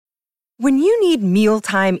When you need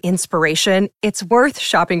mealtime inspiration, it's worth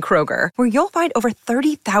shopping Kroger, where you'll find over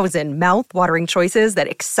 30,000 mouth-watering choices that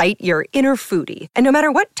excite your inner foodie. And no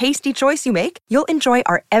matter what tasty choice you make, you'll enjoy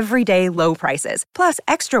our everyday low prices, plus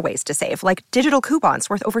extra ways to save, like digital coupons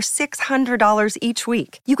worth over $600 each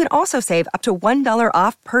week. You can also save up to $1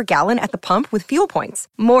 off per gallon at the pump with fuel points.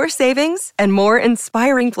 More savings and more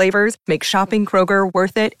inspiring flavors make shopping Kroger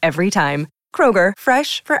worth it every time. Kroger,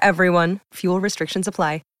 fresh for everyone. Fuel restrictions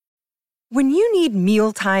apply. When you need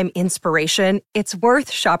mealtime inspiration, it's worth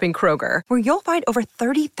shopping Kroger, where you'll find over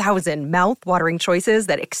 30,000 mouth-watering choices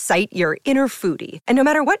that excite your inner foodie. And no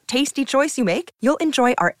matter what tasty choice you make, you'll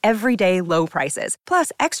enjoy our everyday low prices,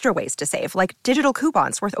 plus extra ways to save, like digital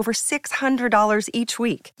coupons worth over $600 each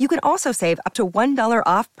week. You can also save up to $1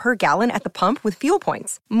 off per gallon at the pump with fuel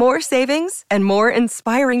points. More savings and more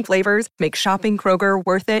inspiring flavors make shopping Kroger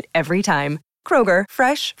worth it every time. Kroger,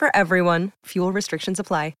 fresh for everyone. Fuel restrictions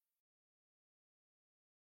apply.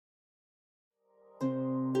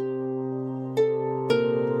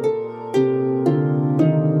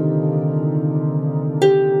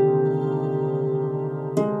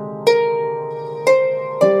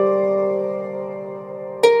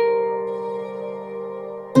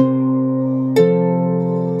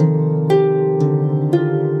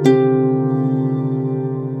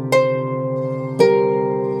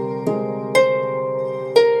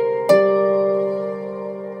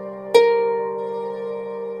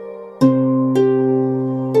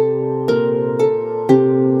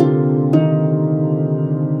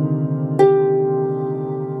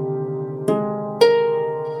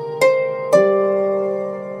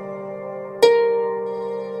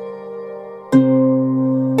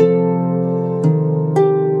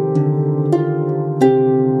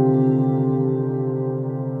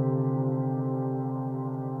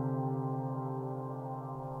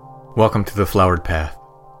 Welcome to The Flowered Path.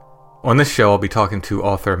 On this show, I'll be talking to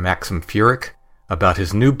author Maxim Furyk about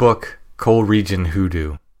his new book, Coal Region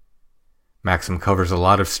Hoodoo. Maxim covers a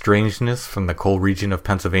lot of strangeness from the coal region of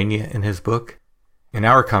Pennsylvania in his book. In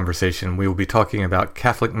our conversation, we will be talking about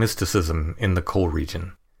Catholic mysticism in the coal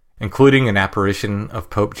region, including an apparition of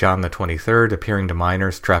Pope John XXIII appearing to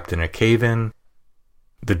miners trapped in a cave-in,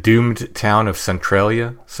 the doomed town of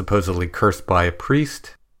Centralia, supposedly cursed by a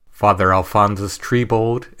priest, Father Alphonsus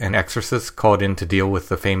Treebold, an exorcist called in to deal with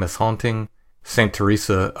the famous haunting, St.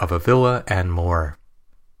 Teresa of Avila, and more.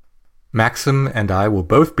 Maxim and I will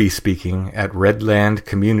both be speaking at Redland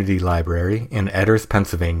Community Library in Edders,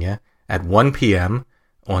 Pennsylvania at 1 p.m.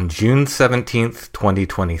 on June 17th,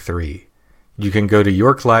 2023. You can go to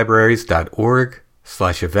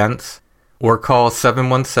yorklibraries.org/events or call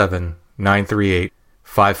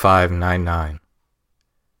 717-938-5599.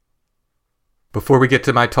 Before we get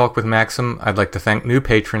to my talk with Maxim, I'd like to thank new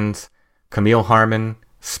patrons Camille Harmon,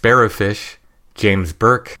 Sparrowfish, James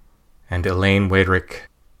Burke, and Elaine Wadrick.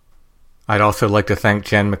 I'd also like to thank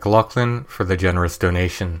Jen McLaughlin for the generous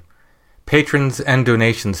donation. Patrons and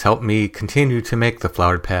donations help me continue to make The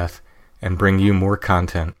Flowered Path and bring you more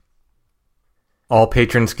content. All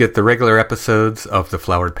patrons get the regular episodes of The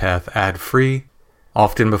Flowered Path ad-free,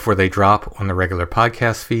 often before they drop on the regular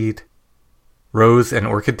podcast feed. Rose and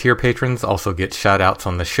Orchid tier patrons also get shout-outs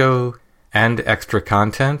on the show and extra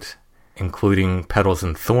content, including Petals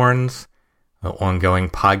and Thorns, the ongoing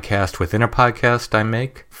podcast within a podcast I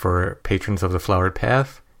make for patrons of The Flowered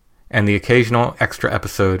Path, and the occasional extra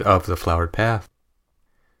episode of The Flowered Path.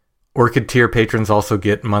 Orchid tier patrons also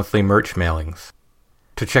get monthly merch mailings.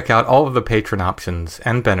 To check out all of the patron options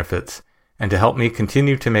and benefits, and to help me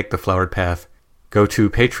continue to make The Flowered Path, go to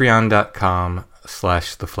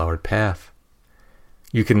patreon.com/thefloweredpath.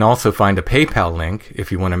 You can also find a PayPal link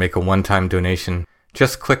if you want to make a one-time donation.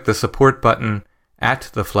 Just click the support button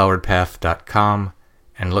at thefloweredpath.com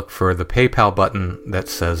and look for the PayPal button that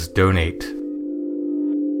says donate.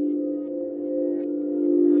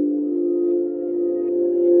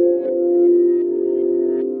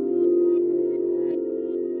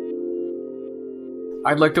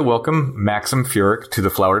 I'd like to welcome Maxim Furyk to The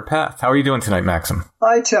Flowered Path. How are you doing tonight, Maxim?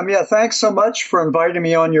 Hi, Tim. Yeah, thanks so much for inviting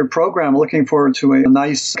me on your program. Looking forward to a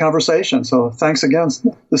nice conversation. So thanks again.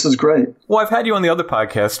 This is great. Well, I've had you on the other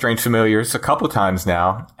podcast, Strange Familiars, a couple of times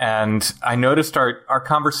now, and I noticed our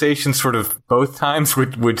conversation sort of both times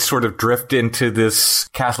would sort of drift into this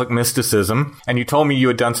Catholic mysticism, and you told me you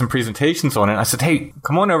had done some presentations on it. I said, hey,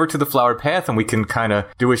 come on over to The Flowered Path and we can kind of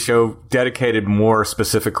do a show dedicated more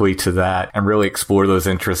specifically to that and really explore those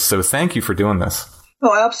interests. So thank you for doing this.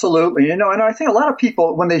 Oh, absolutely. And I think a lot of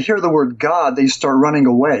people, when they hear the word God, they start running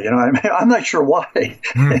away. I'm not sure why.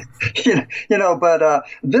 But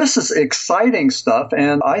this is exciting stuff.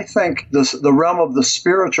 And I think the realm of the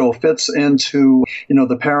spiritual fits into,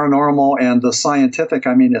 the paranormal and the scientific.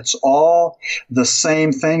 I mean, it's all the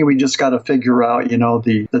same thing. We just got to figure out,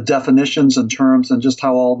 the definitions and terms and just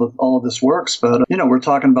how all of this works. But, we're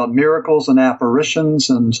talking about miracles and apparitions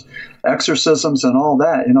and exorcisms and all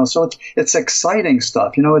that, so it's exciting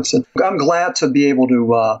stuff. I'm glad to be able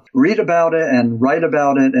to read about it and write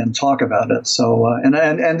about it and talk about it. So,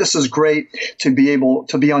 and this is great to be able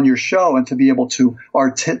to be on your show and to be able to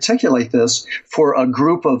articulate this for a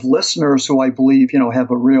group of listeners who I believe, have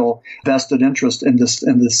a real vested interest in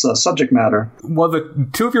this subject matter. Well, the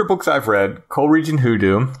two of your books I've read, Coleridge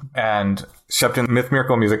Hoodoo and Shepton Myth,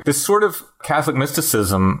 Miracle, Music, this sort of Catholic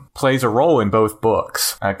mysticism plays a role in both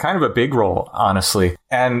books, kind of a big role, honestly.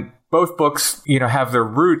 And both books, have their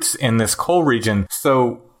roots in this Cole region.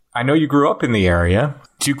 So I know you grew up in the area.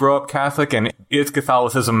 Did you grow up Catholic? And is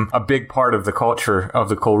Catholicism a big part of the culture of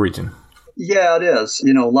the Cole region? Yeah, it is.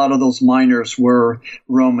 A lot of those miners were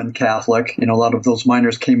Roman Catholic. A lot of those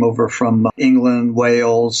miners came over from England,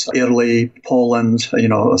 Wales, Italy, Poland,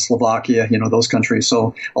 Slovakia, those countries.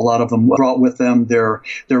 So a lot of them brought with them their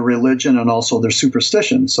religion and also their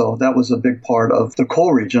superstition. So that was a big part of the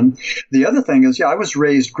Cole region. The other thing is, I was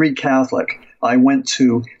raised Greek Catholic. I went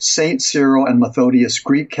to St. Cyril and Methodius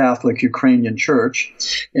Greek Catholic Ukrainian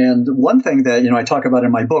Church. And one thing that, I talk about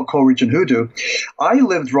in my book, Coleridge Hoodoo, I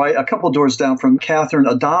lived right a couple doors down from Catherine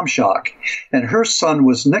Adamczak, and her son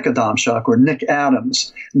was Nick Adamczak, or Nick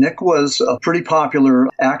Adams. Nick was a pretty popular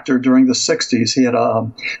actor during the 60s. He had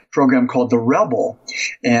a program called The Rebel,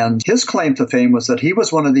 and his claim to fame was that he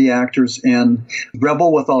was one of the actors in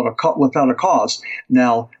Rebel Without a Cause.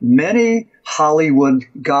 Now, many Hollywood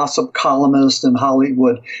gossip columnists and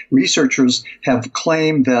Hollywood researchers have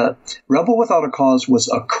claimed that Rebel Without a Cause was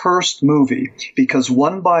a cursed movie because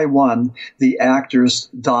one by one, the actors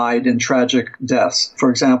died in tragic deaths. For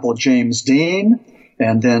example, James Dean,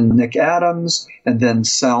 and then Nick Adams, and then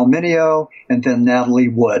Sal Mineo, and then Natalie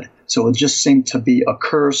Wood. So it just seemed to be a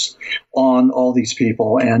curse on all these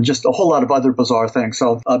people and just a whole lot of other bizarre things.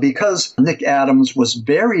 So because Nick Adams was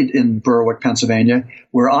buried in Berwick, Pennsylvania,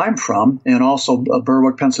 where I'm from, and also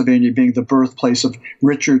Berwick, Pennsylvania being the birthplace of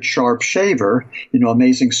Richard Sharp Shaver,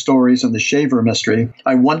 amazing stories in the Shaver mystery,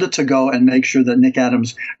 I wanted to go and make sure that Nick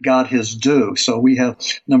Adams got his due. So we have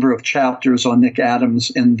a number of chapters on Nick Adams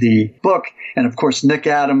in the book. And of course, Nick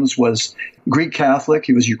Adams was Greek Catholic.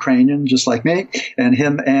 He was Ukrainian, just like me. And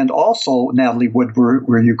him and also Natalie Wood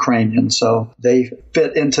were Ukrainian. So they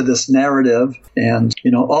fit into this narrative and,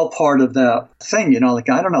 all part of that thing,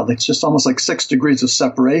 I don't know, it's just almost like 6 degrees of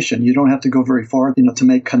separation. You don't have to go very far, to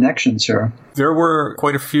make connections here. There were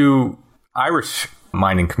quite a few Irish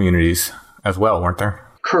mining communities as well, weren't there?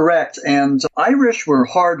 Correct. And Irish were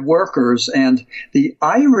hard workers, and the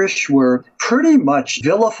Irish were pretty much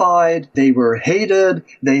vilified. They were hated.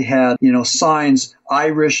 They had, signs,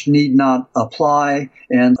 Irish need not apply.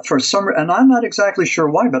 And and I'm not exactly sure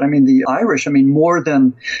why, but the Irish, more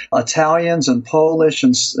than Italians and Polish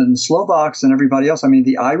and Slovaks and everybody else,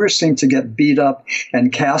 the Irish seemed to get beat up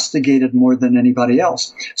and castigated more than anybody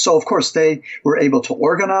else. So, of course, they were able to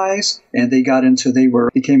organize, and they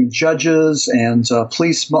became judges and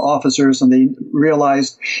police officers, and they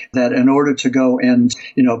realized that in order to go and,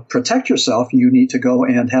 protect yourself, you need to go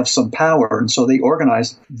and have some power. And so they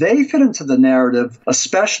organized. They fit into the narrative,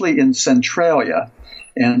 especially in Centralia.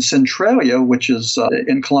 And Centralia, which is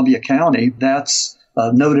in Columbia County, that's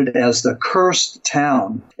noted as the cursed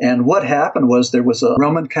town. And what happened was there was a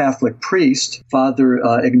Roman Catholic priest, Father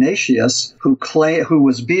Ignatius, who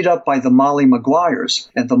was beat up by the Molly Maguires.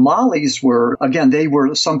 And the Mollies were, again,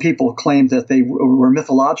 some people claimed that they were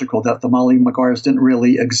mythological, that the Molly Maguires didn't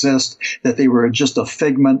really exist, that they were just a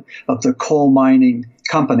figment of the coal mining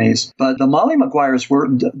companies. But the Molly Maguires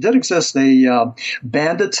did exist. They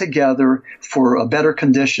banded together for better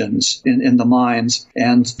conditions in the mines.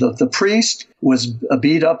 And the priest was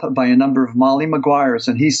beat up by a number of Molly Maguires,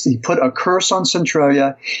 and he put a curse on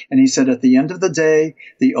Centralia, and he said at the end of the day,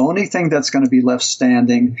 the only thing that's going to be left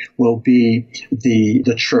standing will be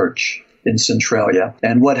the church in Centralia.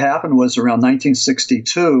 And what happened was around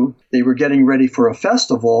 1962, they were getting ready for a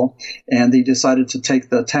festival, and they decided to take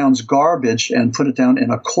the town's garbage and put it down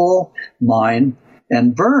in a coal mine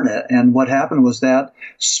and burn it. And what happened was that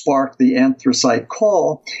sparked the anthracite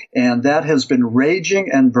coal, and that has been raging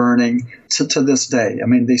and burning to this day. I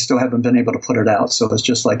mean, they still haven't been able to put it out, so it's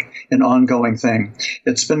just like an ongoing thing.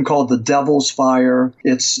 It's been called the Devil's Fire.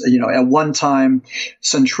 It's, at one time,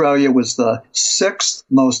 Centralia was the 6th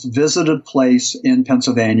most visited place in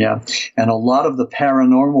Pennsylvania, and a lot of the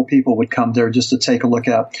paranormal people would come there just to take a look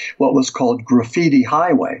at what was called Graffiti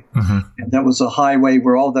Highway. Mm-hmm. And that was a highway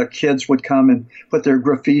where all the kids would come and put their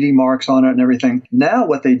graffiti marks on it and everything. Now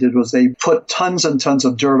what they did was they put tons and tons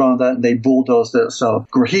of dirt on that, and they bulldozed it. So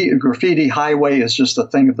Graffiti Highway is just a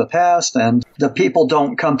thing of the past, and the people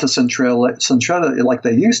don't come to Centralia like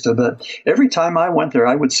they used to. But every time I went there,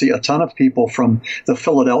 I would see a ton of people from the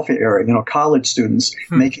Philadelphia area, college students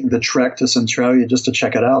making the trek to Centralia just to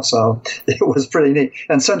check it out. So it was pretty neat.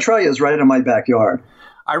 And Centralia is right in my backyard.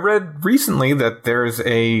 I read recently that there's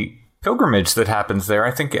a pilgrimage that happens there,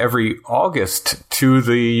 I think every August, to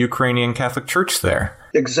the Ukrainian Catholic Church there.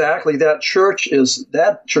 Exactly. That church is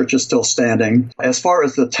still standing. As far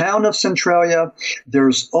as the town of Centralia,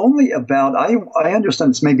 there's only about, I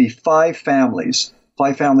understand it's maybe five families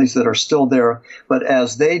that are still there. But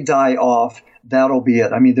as they die off, that'll be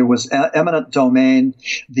it. I mean, there was eminent domain.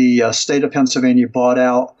 The state of Pennsylvania bought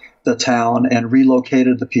out the town and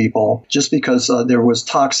relocated the people just because there was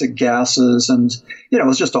toxic gases, and it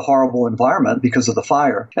was just a horrible environment because of the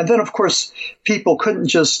fire. And then, of course, people couldn't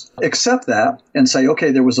just accept that and say,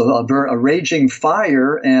 okay, there was a raging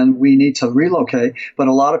fire and we need to relocate. But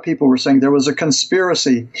a lot of people were saying there was a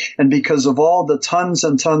conspiracy, and because of all the tons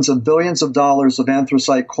and tons of billions of dollars of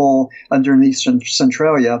anthracite coal underneath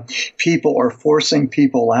Centralia, people are forcing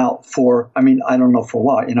people out for, I don't know for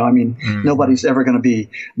what, nobody's ever going to be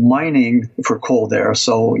mining for coal there.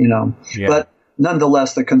 So, but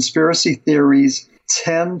nonetheless, the conspiracy theories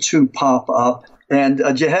tend to pop up. And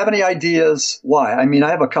do you have any ideas why? I mean, I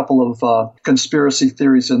have a couple of conspiracy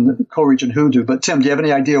theories in the co-region hoodoo, but Tim, do you have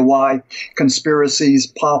any idea why conspiracies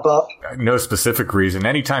pop up? No specific reason.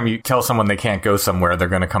 Anytime you tell someone they can't go somewhere, they're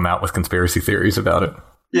going to come out with conspiracy theories about it.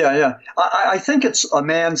 Yeah. I think it's a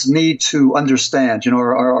man's need to understand,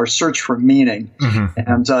 our search for meaning. Mm-hmm.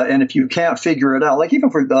 And if you can't figure it out, like even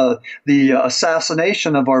for the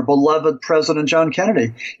assassination of our beloved President John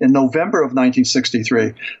Kennedy in November of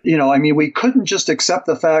 1963, we couldn't just accept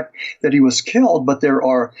the fact that he was killed, but there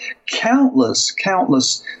are countless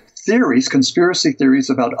theories, conspiracy theories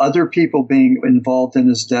about other people being involved in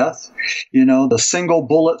his death, the single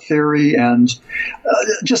bullet theory, and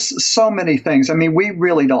just so many things. I mean, we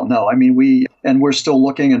really don't know. I mean, we're still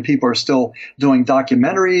looking, and people are still doing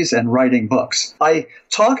documentaries and writing books. I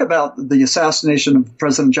talk about the assassination of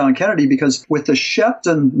President John Kennedy because with the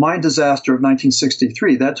Shepton mine disaster of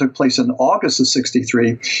 1963, that took place in August of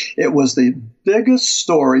 63, it was the biggest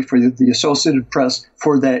story for the Associated Press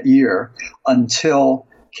for that year until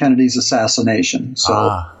Kennedy's assassination.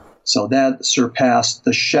 So that surpassed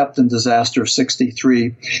the Shepton disaster of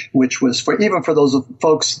 63, which was for those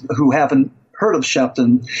folks who haven't heard of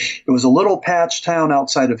Shepton, it was a little patch town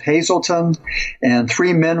outside of Hazleton, and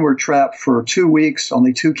 3 men were trapped for 2 weeks.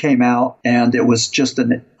 Only 2 came out, and it was just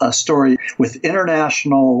a story with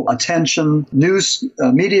international attention. News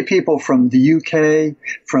media people from the UK,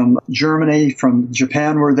 from Germany, from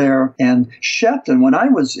Japan were there. And Shepton, when I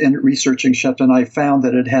was researching Shepton, I found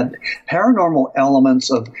that it had paranormal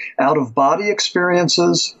elements of out-of-body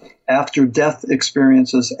experiences, after-death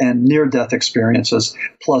experiences, and near-death experiences,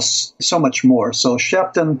 plus so much more. So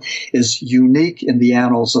Shepton is unique in the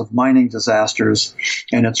annals of mining disasters,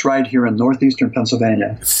 and it's right here in northeastern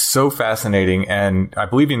Pennsylvania. So fascinating. And I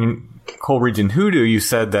believe in Coal Region Hoodoo, you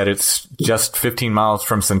said that it's just 15 miles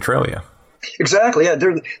from Centralia. Exactly. Yeah,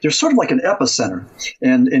 they're sort of like an epicenter.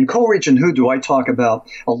 And in co-region hoodoo, I talk about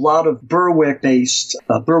a lot of Berwick-based,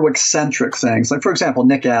 Berwick-centric things. Like, for example,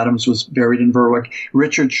 Nick Adams was buried in Berwick.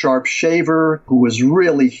 Richard Sharp Shaver, who was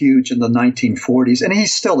really huge in the 1940s, and he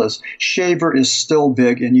still is. Shaver is still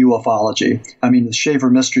big in ufology. I mean, the Shaver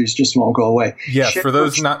mysteries just won't go away. Yes, for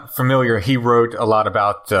those not familiar, he wrote a lot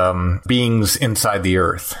about beings inside the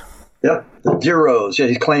earth. Yep, the Bureaus. Yeah,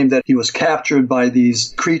 he claimed that he was captured by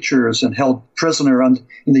these creatures and held prisoner in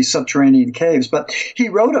these subterranean caves. But he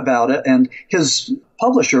wrote about it, and his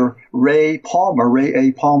publisher, Ray A.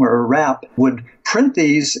 Palmer, or Rapp, would print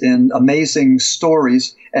these in amazing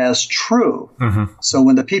stories as true. Mm-hmm. So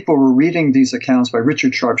when the people were reading these accounts by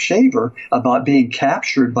Richard Sharp Shaver about being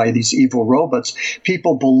captured by these evil robots,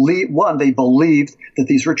 people believed that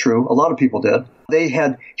these were true. A lot of people did. They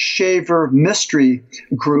had Shaver mystery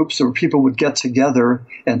groups where people would get together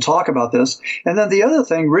and talk about this. And then the other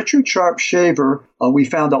thing, Richard Sharp Shaver, we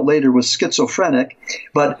found out later, was schizophrenic,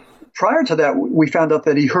 but prior to that, we found out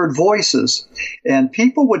that he heard voices, and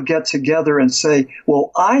people would get together and say, well,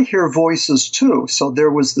 I hear voices too. So there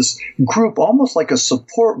was this group, almost like a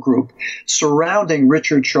support group, surrounding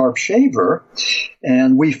Richard Sharp Shaver.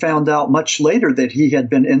 And we found out much later that he had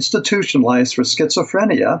been institutionalized for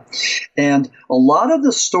schizophrenia. And a lot of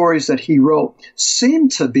the stories that he wrote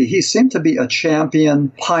seemed to be a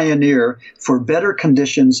champion pioneer for better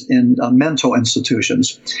conditions in mental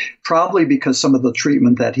institutions, probably because some of the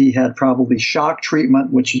treatment that he had, probably shock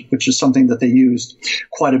treatment, which is something that they used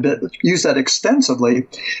quite a bit, used that extensively,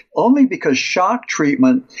 only because shock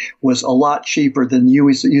treatment was a lot cheaper than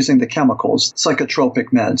using the chemicals, psychotropic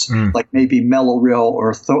meds, like maybe Mellaril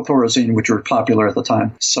or Thorazine, which were popular at the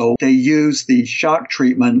time. So they used the shock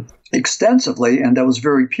treatment extensively, and that was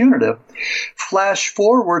very punitive. Flash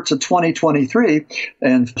forward to 2023,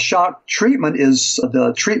 and shock treatment is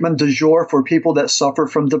the treatment du jour for people that suffer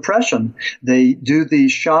from depression. They do the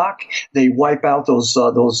shock, they wipe out those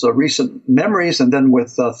recent memories, and then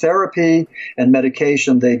with therapy and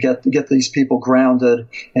medication, they get these people grounded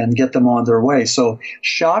and get them on their way. So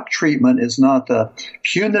shock treatment is not the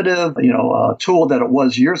punitive, tool that it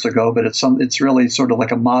was years ago, but it's really sort of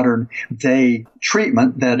like a modern day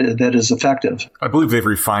treatment that is effective. I believe they've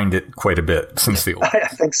refined it quite a bit since the old. I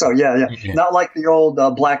think so, yeah. Not like the old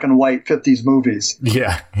black and white 50s movies.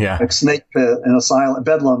 Yeah. Like Snake Pit and Asylum,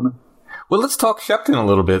 Bedlam. Well, let's talk Shepton a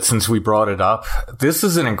little bit since we brought it up. This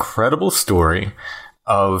is an incredible story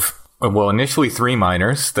of, initially 3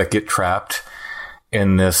 miners that get trapped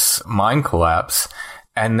in this mine collapse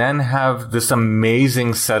and then have this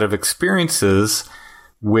amazing set of experiences,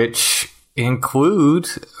 which include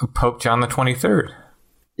Pope John the 23rd.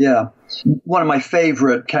 Yeah. One of my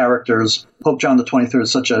favorite characters, Pope John the 23rd,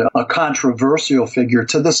 is such a controversial figure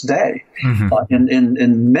to this day,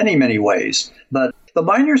 in many, many ways. But the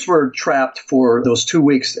miners were trapped for those 2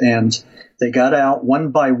 weeks, and they got out one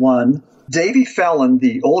by one. Davy Fallon,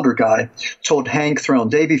 the older guy, told Hank Throne.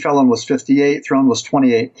 Davy Fallon was 58, Throne was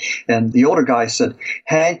 28. And the older guy said,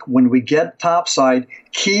 Hank, when we get topside,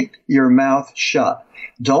 keep your mouth shut.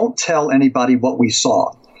 Don't tell anybody what we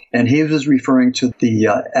saw. And he was referring to the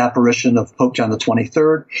apparition of Pope John the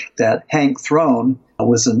 23rd, that Hank Throne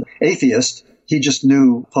was an atheist. He just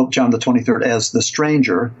knew Pope John the 23rd as the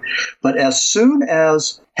stranger. But as soon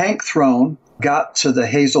as Hank Throne got to the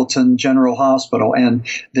Hazleton General Hospital, and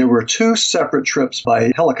there were 2 separate trips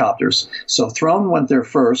by helicopters. So Throne went there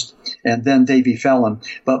first, and then Davy Fallon.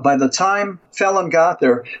 But by the time Fallon got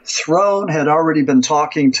there, Throne had already been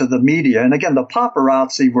talking to the media. And again, the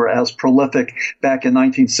paparazzi were as prolific back in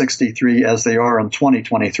 1963 as they are in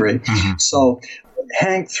 2023. Mm-hmm. So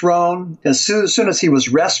Hank Throne, as soon as he was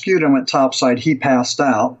rescued and went topside, he passed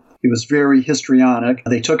out. He was very histrionic.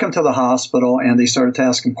 They took him to the hospital, and they started to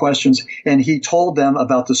ask him questions, and he told them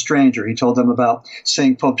about the stranger. He told them about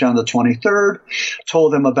seeing Pope John the 23rd,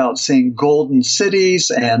 told them about seeing golden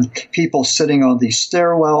cities and people sitting on these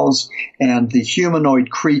stairwells and the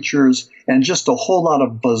humanoid creatures and just a whole lot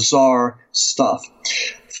of bizarre stuff.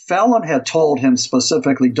 Fallon had told him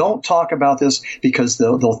specifically, don't talk about this because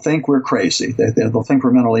they'll think we're crazy. They'll think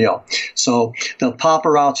we're mentally ill. So the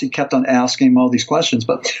paparazzi kept on asking him all these questions.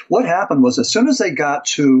 But what happened was, as soon as they got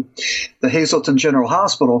to the Hazleton General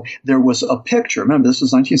Hospital, there was a picture. Remember, this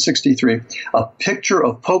is 1963, a picture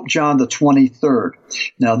of Pope John the 23rd.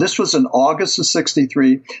 Now, this was in August of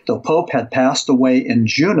 63. The Pope had passed away in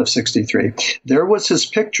June of 63. There was his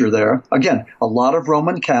picture there. Again, a lot of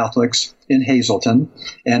Roman Catholics in Hazleton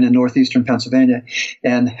and in northeastern Pennsylvania.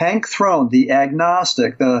 And Hank Throne, the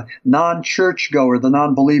agnostic, the non-churchgoer, the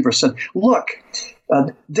non-believer, said, look,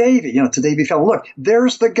 Davy, to Davy Fallon, look,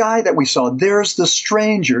 there's the guy that we saw. There's the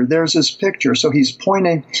stranger. There's his picture. So he's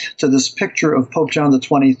pointing to this picture of Pope John the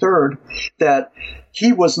 23rd that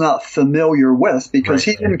he was not familiar with because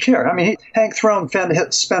he didn't care. I mean, Hank Throne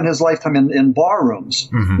spent his lifetime in bar rooms,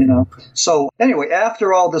 So anyway,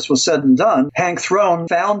 after all this was said and done, Hank Throne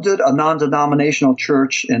founded a non-denominational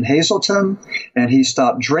church in Hazleton, and he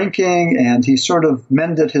stopped drinking, and he sort of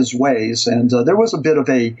mended his ways. And there was a bit of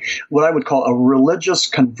what I would call a religious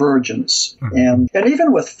convergence. And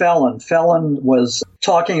even with Fallon was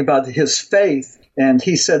talking about his faith. And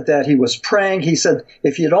he said that he was praying. He said,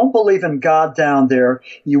 if you don't believe in God down there,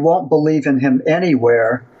 you won't believe in him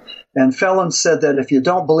anywhere. And Fallon said that if you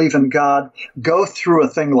don't believe in God, go through a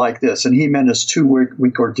thing like this. And he meant his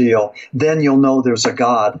 2-week ordeal. Then you'll know there's a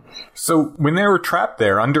God. So when they were trapped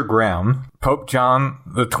there underground, Pope John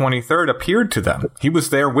the 23rd appeared to them. He was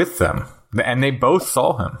there with them. And they both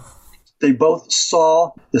saw him. They both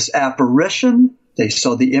saw this apparition. They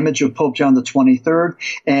saw the image of Pope John the 23rd.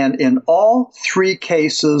 And in all 3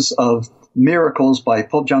 cases of miracles by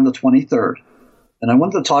Pope John the 23rd. And I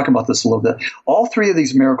wanted to talk about this a little bit. All three of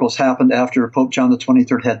these miracles happened after Pope John the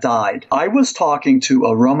 23rd had died. I was talking to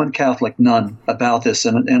a Roman Catholic nun about this,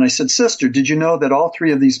 and I said, "Sister, did you know that all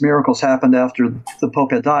three of these miracles happened after the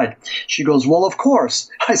Pope had died?" She goes, "Well, of course."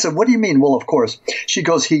 I said, "What do you mean, well, of course?" She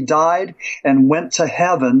goes, "He died and went to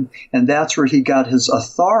heaven, and that's where he got his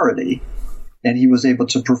authority. And he was able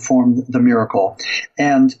to perform the miracle."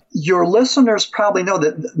 And your listeners probably know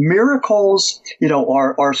that miracles,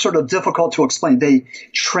 are sort of difficult to explain. They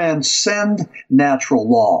transcend natural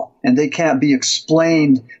law, and they can't be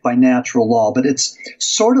explained by natural law. But it's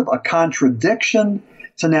sort of a contradiction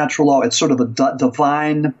to natural law. It's sort of a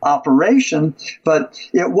divine operation. But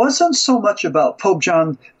it wasn't so much about Pope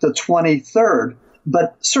John the 23rd.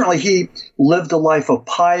 But certainly he lived a life of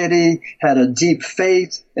piety, had a deep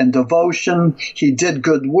faith and devotion. He did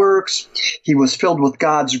good works. He was filled with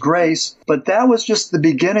God's grace. But that was just the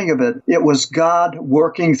beginning of it. It was God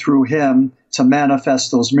working through him to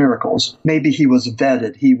manifest those miracles. Maybe he was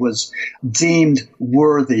vetted. He was deemed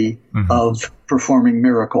worthy of performing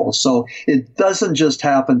miracles. So it doesn't just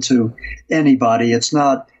happen to anybody. It's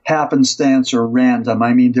not happenstance or random.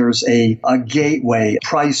 I mean, there's a gateway,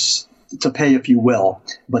 price to pay, if you will.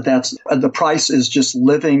 But that's the price is just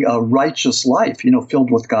living a righteous life,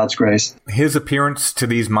 filled with God's grace. His appearance to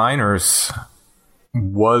these miners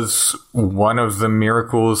was one of the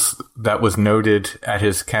miracles that was noted at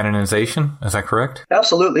his canonization. Is that correct?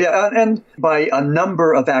 Absolutely. And by a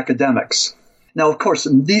number of academics. Now, of course,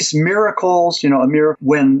 these miracles,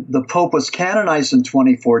 when the Pope was canonized in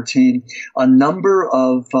 2014, a number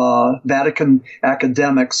of Vatican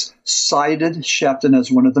academics cited Shepton as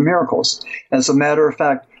one of the miracles. As a matter of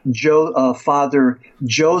fact, Father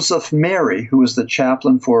Joseph Mary, who was the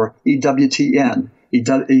chaplain for EWTN,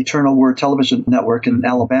 Eternal Word Television Network in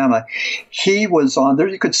Alabama, he was on there.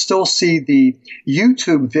 You could still see the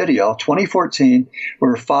YouTube video, 2014,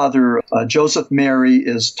 where Father Joseph Mary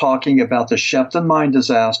is talking about the Shepton mine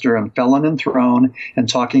disaster and Felon Enthroned and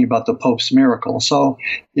talking about the Pope's miracle. So,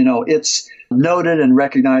 it's noted and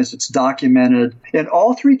recognized, it's documented. In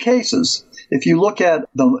all three cases, if you look at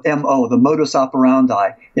the MO, the modus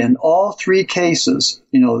operandi, in all three cases,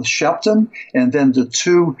 Shepton and then the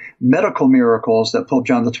two medical miracles that Pope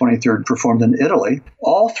John the 23rd performed in Italy,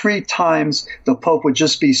 all three times the Pope would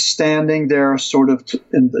just be standing there sort of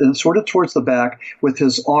towards the back with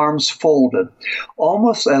his arms folded,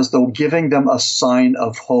 almost as though giving them a sign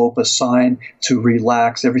of hope, a sign to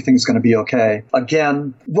relax, everything's going to be okay.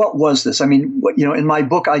 Again, what was this? I mean, in my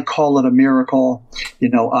book, I call it a miracle.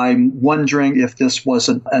 I'm wondering if this was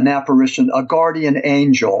an apparition, a guardian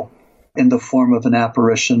angel in the form of an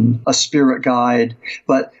apparition, a spirit guide,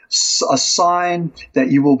 but a sign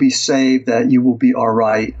that you will be saved, that you will be all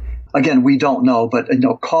right. Again, we don't know, but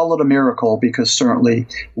call it a miracle because certainly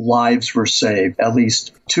lives were saved. At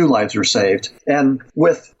least 2 lives were saved. And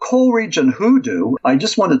with Coleridgean hoodoo, I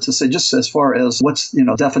just wanted to say, just as far as what's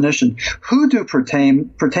definition, hoodoo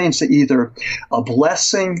pertains to either a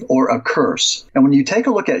blessing or a curse. And when you take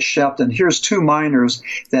a look at Shepton, here's 2 miners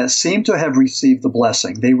that seem to have received the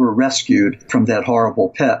blessing. They were rescued from that horrible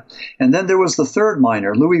pit. And then there was the 3rd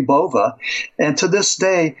miner, Louis Bova, and to this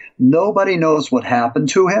day, nobody knows what happened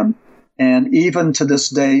to him. And even to this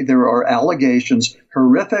day, there are allegations,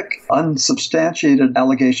 horrific, unsubstantiated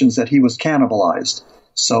allegations that he was cannibalized.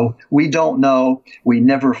 So we don't know. We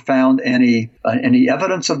never found any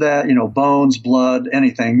evidence of that, bones, blood,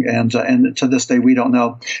 anything. And to this day, we don't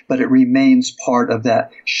know. But it remains part of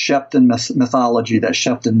that Shepton mythology, that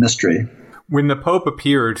Shepton mystery. When the Pope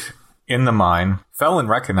appeared in the mine, Felon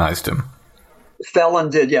recognized him. Felon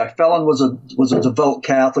did, yeah. Felon was a devout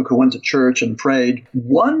Catholic who went to church and prayed.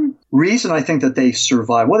 One reason I think that they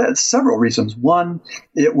survived, well, that's several reasons. One,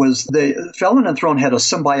 it was Felon and Throne had a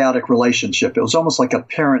symbiotic relationship. It was almost like a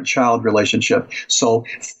parent-child relationship. So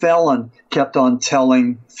Felon kept on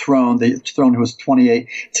telling Throne, the Throne who was 28,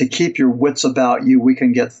 to keep your wits about you. We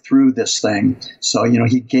can get through this thing. So,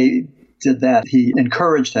 he did that. He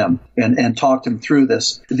encouraged him and talked him through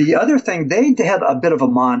this. The other thing, they had a bit of a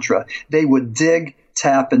mantra. They would dig,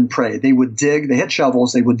 tap, and pray. They would dig. They had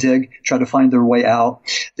shovels. They would dig, try to find their way out.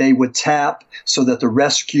 They would tap so that the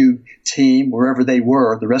rescue team, wherever they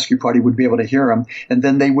were, the rescue party would be able to hear them. And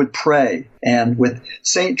then they would pray. And with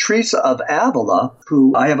St. Teresa of Avila,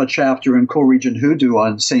 who I have a chapter in Coleridgean Hoodoo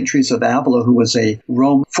on St. Teresa of Avila, who was a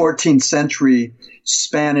Rome 14th century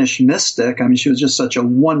Spanish mystic. I mean, she was just such a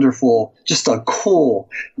wonderful, just a cool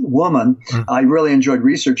woman. I really enjoyed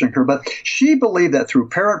researching her, but she believed that through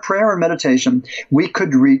prayer and meditation, we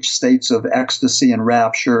could reach states of ecstasy and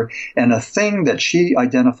rapture, and a thing that she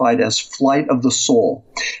identified as flight of the soul.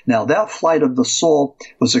 Now, that that flight of the soul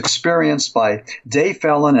was experienced by Dave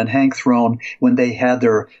Fellon and Hank Throne when they had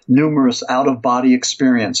their numerous out-of-body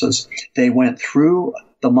experiences. They went through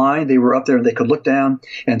the mine. They were up there and they could look down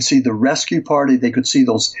and see the rescue party. They could see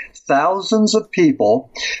those thousands of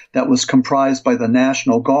people that was comprised by the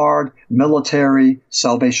National Guard, military,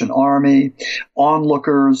 Salvation Army,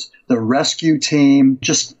 onlookers, the rescue team,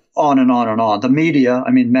 just on and on and on. The media,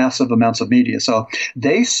 massive amounts of media. So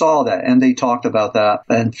they saw that and they talked about that.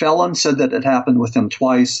 And Fellon said that it happened with him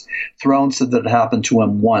twice. Throne said that it happened to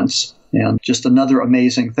him once. And just another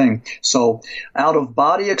amazing thing. So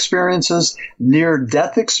out-of-body experiences,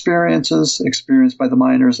 near-death experiences experienced by the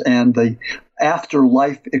miners, and the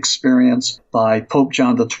afterlife experience by Pope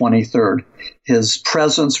John the 23rd. His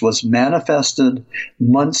presence was manifested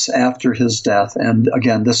months after his death. And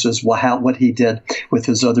again, this is what he did with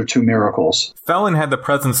his other two miracles. Fellon had the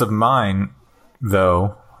presence of mind,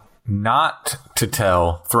 though, not to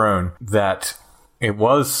tell Throne that it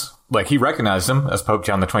was... Like, he recognized him as Pope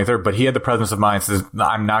John the 23rd, but he had the presence of mind and says,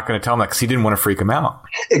 I'm not going to tell him that because he didn't want to freak him out.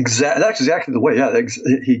 That's exactly the way. Yeah,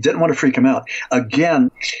 he didn't want to freak him out.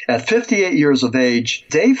 Again, at 58 years of age,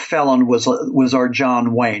 Dave Fellon was our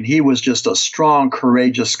John Wayne. He was just a strong,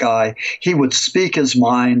 courageous guy. He would speak his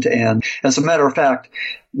mind. And as a matter of fact,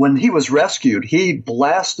 when he was rescued, he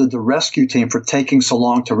blasted the rescue team for taking so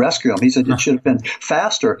long to rescue him. He said it should have been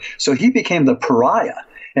faster. So he became the pariah.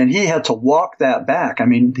 And he had to walk that back.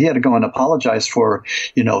 He had to go and apologize for,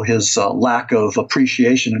 his lack of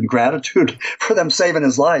appreciation and gratitude for them saving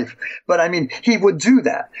his life. But he would do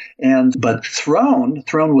that. But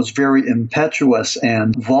Throne was very impetuous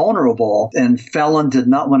and vulnerable. And Fellon did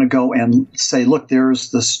not want to go and say, look,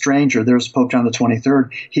 there's the stranger. There's Pope John the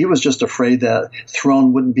 23rd. He was just afraid that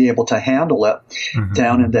Throne wouldn't be able to handle it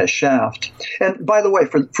down in that shaft. And by the way,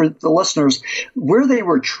 for the listeners, where they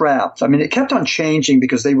were trapped, it kept on changing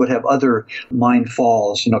because they would have other mine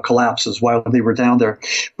falls, collapses while they were down there.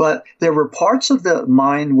 But there were parts of the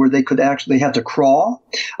mine where they had to crawl,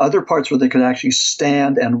 other parts where they could actually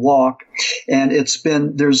stand and walk. And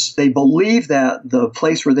they believe that the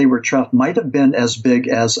place where they were trapped might have been as big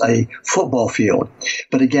as a football field.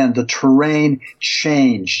 But again, the terrain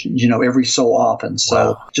changed, every so often.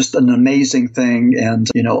 So Just an amazing thing. And,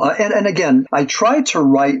 and again, I tried to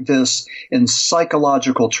write this in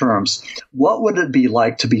psychological terms. What would it be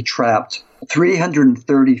like to be trapped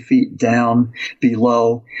 330 feet down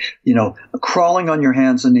below, crawling on your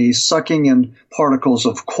hands and knees, sucking in particles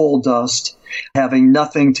of coal dust, having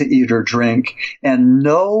nothing to eat or drink, and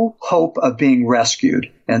no hope of being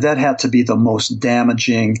rescued. And that had to be the most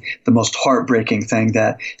damaging, the most heartbreaking thing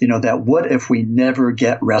that what if we never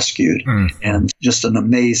get rescued? And just an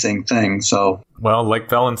amazing thing. So, well, like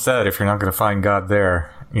Fellon said, if you're not going to find God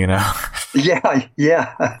there, Yeah.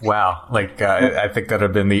 Wow. I think that would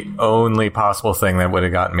have been the only possible thing that would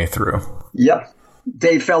have gotten me through. Yep.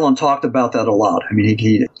 Dave Fellon talked about that a lot.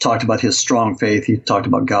 He talked about his strong faith. He talked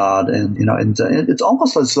about God, and it's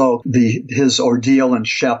almost as though his ordeal in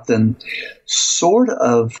Shepton sort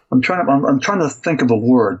of. I'm trying to think of a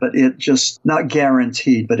word, but it just not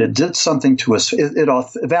guaranteed, but it did something to us. It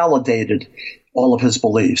validated all of his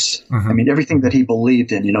beliefs. Everything that he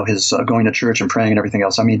believed in, his going to church and praying and everything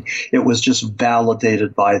else. It was just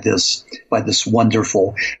validated by this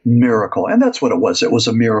wonderful miracle. And that's what it was. It was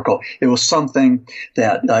a miracle. It was something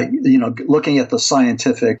that, looking at the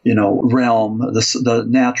scientific, realm, the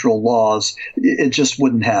natural laws, it just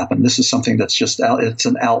wouldn't happen. This is something that's just it's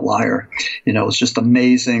an outlier. It's just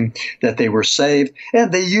amazing that they were saved,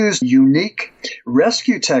 and they used unique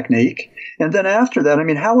rescue technique. And then after that,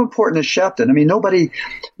 how important is Shepton? Nobody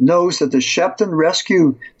knows that the Shepton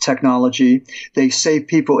rescue technology, they saved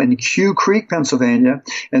people in Q Creek, Pennsylvania.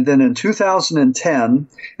 And then in 2010,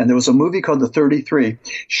 and there was a movie called The 33,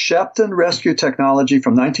 Shepton rescue technology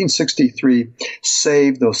from 1963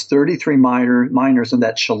 saved those 33 miners in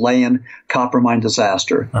that Chilean copper mine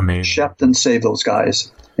disaster. Amazing. Shepton saved those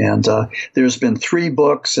guys. And there's been 3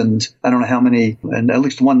 books and I don't know how many, and at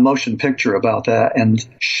least 1 motion picture about that. And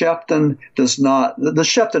the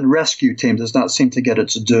Shepton rescue team does not seem to get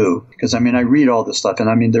its due. Because, I read all this stuff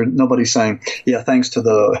and nobody's saying, yeah, thanks to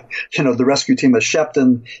the rescue team of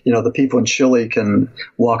Shepton, the people in Chile can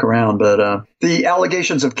walk around. But the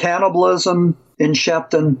allegations of cannibalism in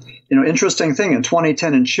Shepton, interesting thing, in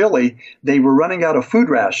 2010 in Chile, they were running out of food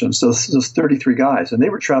rations, those 33 guys, and they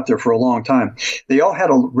were trapped there for a long time. They all had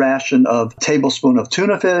a ration of tablespoon of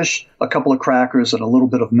tuna fish, a couple of crackers, and a little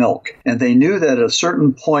bit of milk. And they knew that at a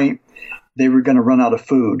certain point, they were going to run out of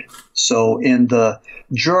food. So in the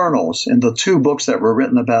journals, in the 2 books that were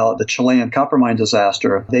written about the Chilean copper mine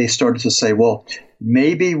disaster, they started to say, well,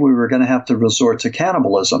 maybe we were going to have to resort to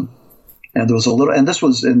cannibalism. And there was and this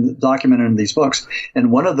was documented in these books.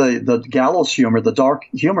 And one of the gallows humor, the dark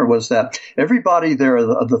humor, was that everybody there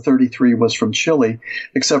of the 33 was from Chile,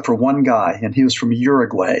 except for one guy, and he was from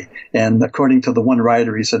Uruguay. And according to the one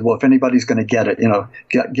writer, he said, well, if anybody's going to get it,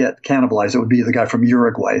 get cannibalized, it would be the guy from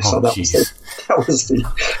Uruguay. So that was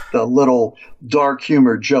the little dark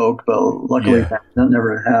humor joke, but luckily that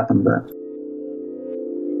never happened. But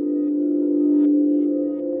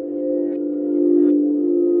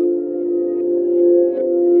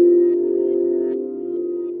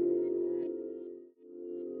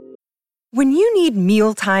when you need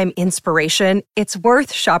mealtime inspiration, it's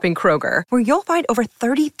worth shopping Kroger, where you'll find over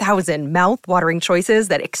 30,000 mouth-watering choices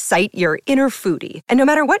that excite your inner foodie. And no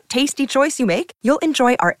matter what tasty choice you make, you'll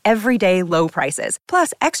enjoy our everyday low prices,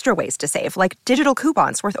 plus extra ways to save, like digital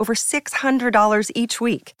coupons worth over $600 each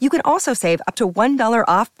week. You can also save up to $1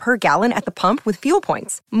 off per gallon at the pump with fuel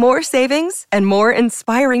points. More savings and more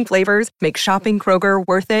inspiring flavors make shopping Kroger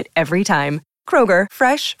worth it every time. Kroger,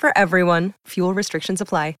 fresh for everyone. Fuel restrictions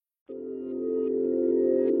apply.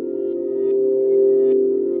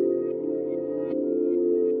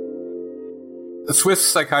 The Swiss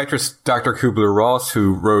psychiatrist Dr. Kubler-Ross,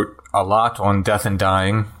 who wrote a lot on death and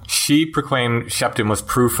dying, she proclaimed Shepton was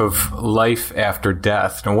proof of life after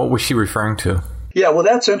death. Now, what was she referring to? Yeah, well,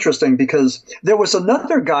 that's interesting because there was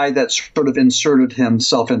another guy that sort of inserted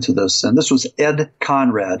himself into this, and this was Ed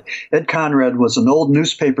Conrad. Ed Conrad was an old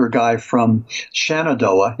newspaper guy from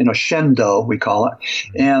Shenandoah, Shendo, we call it,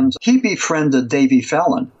 and he befriended Davy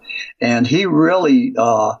Fallon, and he really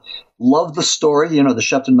loved the story, the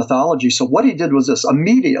Shepton mythology. So what he did was this.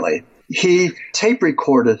 Immediately, he tape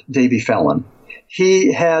recorded Davy Fallon.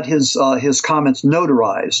 He had his comments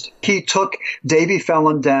notarized. He took Davy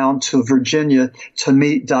Fallon down to Virginia to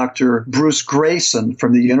meet Dr. Bruce Grayson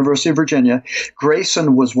from the University of Virginia.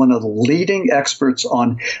 Grayson was one of the leading experts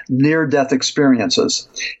on near-death experiences.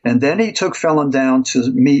 And then he took Fallon down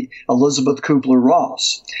to meet Elizabeth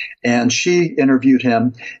Kubler-Ross. And she interviewed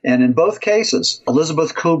him. And in both cases,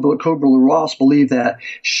 Elizabeth Kubler-Ross believed that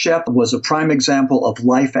Shep was a prime example of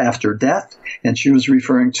life after death. And she was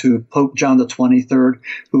referring to Pope John the 23rd,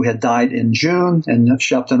 who had died in June. And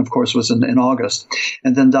Shepton, of course, was in August.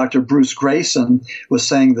 And then Dr. Bruce Grayson was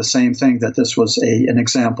saying the same thing, that this was an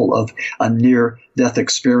example of a near-death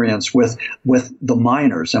experience with the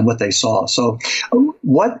miners and what they saw. So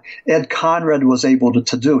what Ed Conrad was able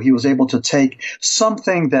to do, he was able to take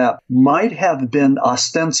something that might have been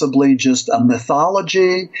ostensibly just a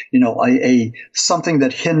mythology, a something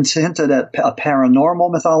that hinted at a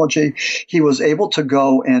paranormal mythology. He was able to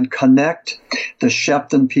go and connect the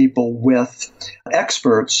Shepton people with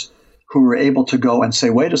experts who were able to go and say,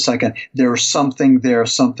 wait a second, there's something there,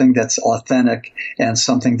 something that's authentic and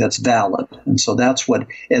something that's valid. And so that's what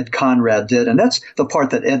Ed Conrad did. And that's the part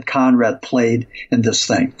that Ed Conrad played in this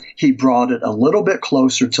thing. He brought it a little bit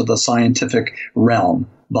closer to the scientific realm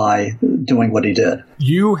by doing what he did.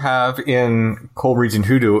 You have in Coleridge and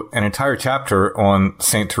Hoodoo an entire chapter on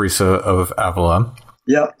St. Teresa of Avila.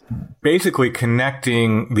 Yep. Basically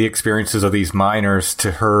connecting the experiences of these miners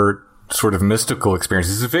to her sort of mystical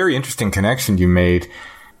experiences. It's a very interesting connection you made.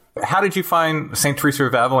 How did you find St. Teresa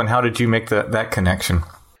of Avila, and how did you make that connection?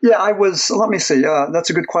 Yeah, let me see. That's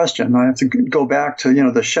a good question. I have to go back to,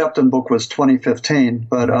 the Shepton book was 2015,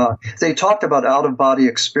 but they talked about out-of-body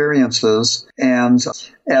experiences. And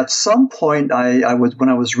at some point, when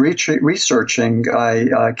I was researching,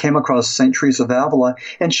 I came across St. Teresa of Avila,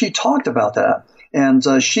 and she talked about that. And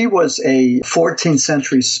she was a 14th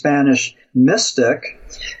century Spanish mystic.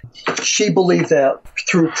 She believed that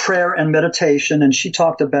through prayer and meditation, and she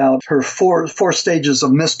talked about her four stages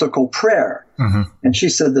of mystical prayer. Mm-hmm. And she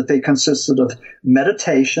said that they consisted of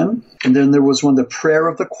meditation, and then there was the prayer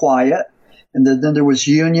of the quiet, and then there was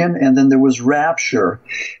union, and then there was rapture.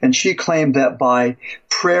 And she claimed that by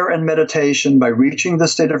prayer and meditation, by reaching the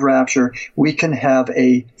state of rapture, we can have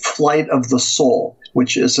a flight of the soul,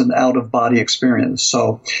 which is an out-of-body experience.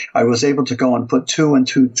 So I was able to go and put two and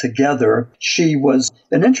two together. She was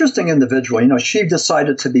an interesting individual. She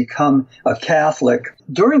decided to become a Catholic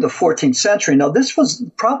during the 14th century. Now, this was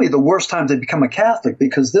probably the worst time to become a Catholic,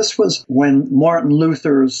 because this was when Martin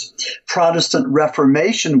Luther's Protestant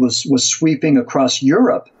Reformation was sweeping across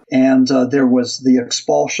Europe. And there was the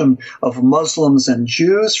expulsion of Muslims and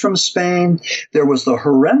Jews from Spain. There was the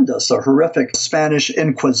horrific Spanish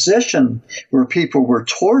Inquisition, where people were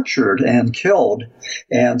tortured and killed,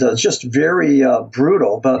 and just very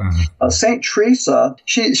brutal. But St. Teresa,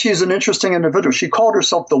 she's an interesting individual. She called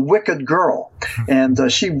herself the Wicked Girl, and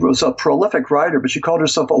she was a prolific writer, but she called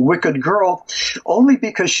herself a wicked girl only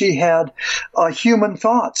because she had human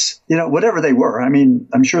thoughts, whatever they were. I mean,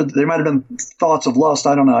 I'm sure there might have been thoughts of lust,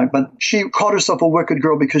 I don't know, but she called herself a wicked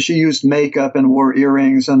girl because she used makeup and wore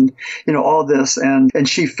earrings and, all this, and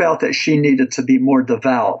she felt that she needed to be more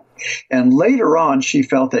devout. And later on, she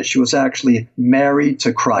felt that she was actually married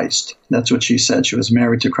to Christ. That's what she said. She was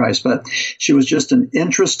married to Christ. But she was just an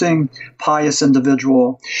interesting, pious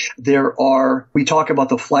individual. We talk about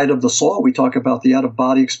the flight of the soul. We talk about the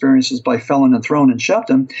out-of-body experiences by Felon and Throne and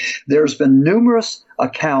Shepton. There's been numerous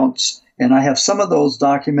accounts, and I have some of those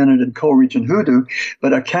documented in Coleridge and Hoodoo,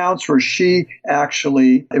 but accounts where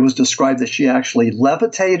it was described that she actually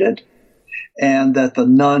levitated, and that the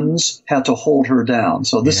nuns had to hold her down.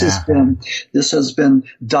 So this has been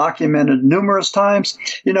documented numerous times.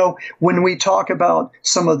 When we talk about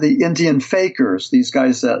some of the Indian fakers, these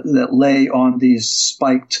guys that lay on these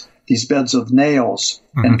beds of nails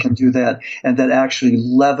and can do that, and that actually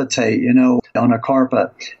levitate, on a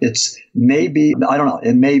carpet. It's maybe, I don't know,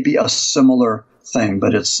 it may be a similar thing,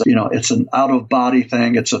 but it's an out-of-body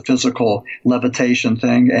thing. It's a physical levitation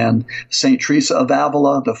thing. And St. Teresa of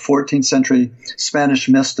Avila, the 14th century Spanish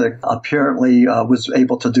mystic, apparently was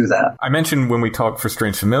able to do that. I mentioned when we talked for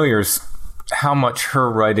Strange Familiars how much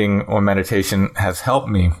her writing on meditation has helped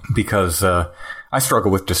me, because I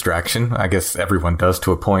struggle with distraction. I guess everyone does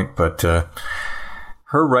to a point, but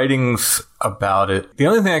her writings about it, the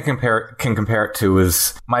only thing I can compare it to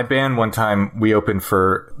is my band. One time we opened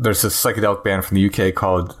there's this psychedelic band from the UK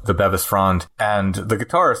called the Bevis Frond, and the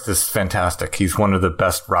guitarist is fantastic. He's one of the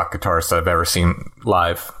best rock guitarists I've ever seen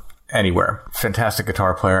live anywhere. Fantastic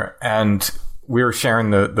guitar player. And we were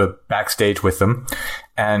sharing the backstage with them,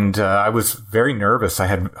 and I was very nervous. I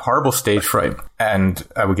had horrible stage fright, and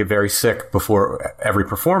I would get very sick before every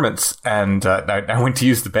performance. And I went to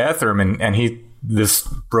use the bathroom, and this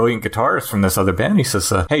brilliant guitarist from this other band, he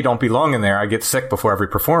says, hey, don't be long in there. I get sick before every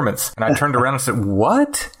performance. And I turned around and said,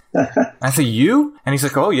 what? I said, you? And he's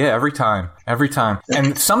like, oh, yeah, every time.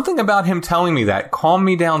 And something about him telling me that calmed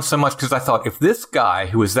me down so much, because I thought, if this guy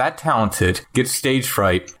who is that talented gets stage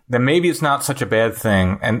fright, then maybe it's not such a bad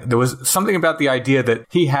thing. And there was something about the idea that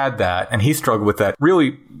he had that and he struggled with that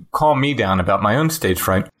really calmed me down about my own stage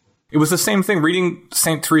fright. It was the same thing reading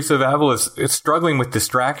St. Teresa of Avila is struggling with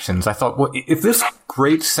distractions. I thought, well, if this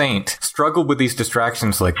great saint struggled with these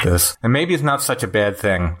distractions like this, then maybe it's not such a bad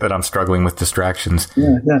thing that I'm struggling with distractions.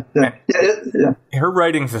 Yeah. Her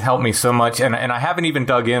writings have helped me so much, and I haven't even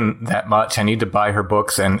dug in that much. I need to buy her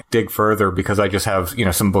books and dig further, because I just have,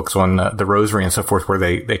 some books on the Rosary and so forth where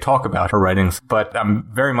they talk about her writings. But I'm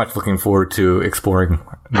very much looking forward to exploring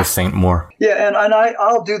the saint more. Yeah, and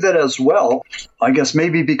I'll do that as well. I guess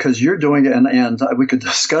maybe because you're doing it, and we could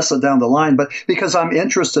discuss it down the line, but because I'm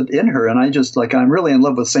interested in her, and I'm really in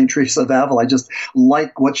love with St. Teresa of Avila. I just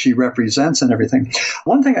like what she represents and everything.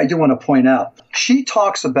 One thing I do want to point out, she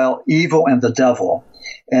talks about evil and the devil.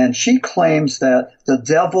 And she claims that the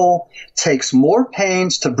devil takes more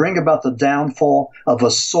pains to bring about the downfall of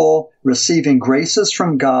a soul receiving graces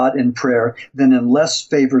from God in prayer than in less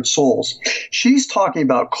favored souls. She's talking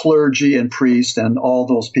about clergy and priests and all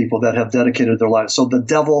those people that have dedicated their lives. So the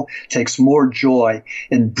devil takes more joy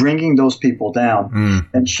in bringing those people down.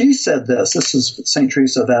 And she said this is St.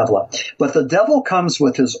 Teresa of Avila, but the devil comes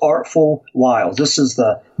with his artful wiles. This is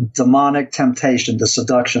the demonic temptation, the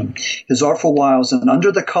seduction, his artful wiles, and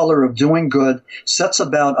under the color of doing good, sets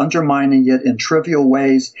about undermining it in trivial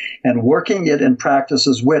ways and working it in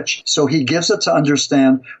practices which, so he gives it to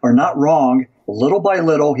understand, are not wrong. Little by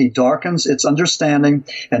little, he darkens its understanding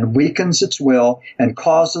and weakens its will and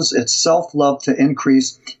causes its self-love to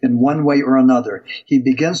increase in one way or another. He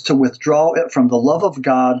begins to withdraw it from the love of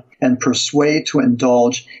God and persuade to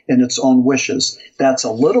indulge in its own wishes. That's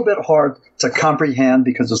a little bit hard to comprehend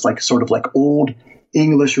because it's sort of like old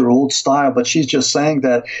English or old style, but she's just saying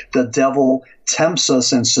that the devil tempts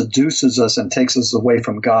us and seduces us and takes us away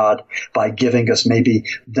from God by giving us maybe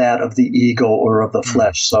that of the ego or of the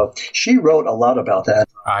flesh. So she wrote a lot about that.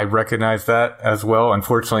 I recognize that as well.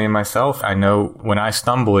 Unfortunately, in myself, I know when I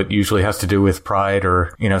stumble, it usually has to do with pride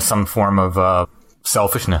or, some form of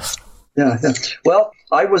selfishness. Yeah, yeah. Well,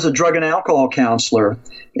 I was a drug and alcohol counselor,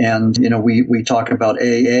 and we talk about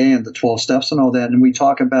AA and the 12 steps and all that, and we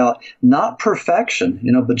talk about not perfection,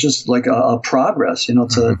 but just like a progress,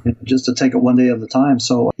 just to take it one day at a time.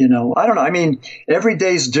 So, I don't know. I mean, every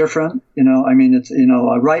day's different. It's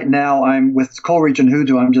right now I'm with Coleridge and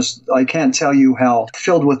Hoodoo. I can't tell you how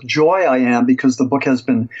filled with joy I am because the book has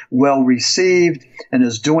been well received and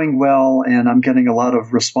is doing well, and I'm getting a lot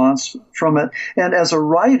of response from it. And as a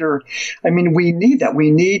writer, we need that. We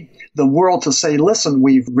need the world to say, listen,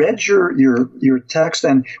 we've read your text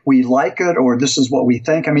and we like it, or this is what we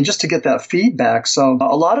think. Just to get that feedback. So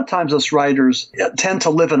a lot of times us writers tend to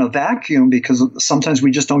live in a vacuum because sometimes we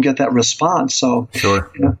just don't get that response. So,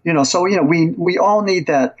 sure. We all need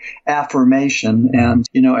that affirmation, and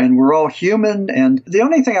we're all human. And the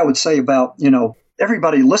only thing I would say about,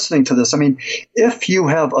 everybody listening to this, if you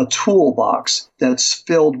have a toolbox that's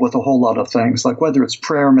filled with a whole lot of things, like whether it's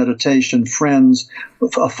prayer, meditation, friends,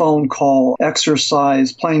 a phone call,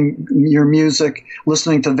 exercise, playing your music,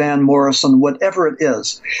 listening to Van Morrison, whatever it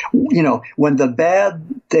is, when the bad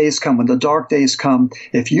days come, when the dark days come,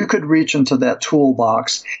 if you could reach into that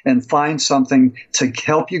toolbox and find something to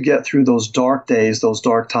help you get through those dark days, those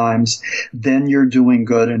dark times, then you're doing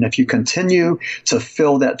good. And if you continue to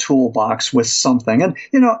fill that toolbox with something, and,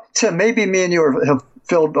 Tim, maybe me and you have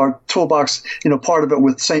filled our toolbox, part of it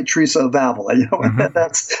with St. Teresa of Avila,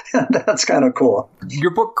 that's kind of cool.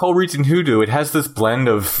 Your book, Coleridge and Hoodoo, it has this blend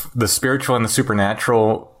of the spiritual and the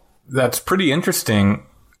supernatural. That's pretty interesting.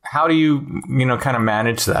 How do you, kind of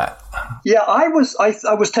manage that? Yeah, I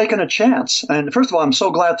was taking a chance. And first of all, I'm so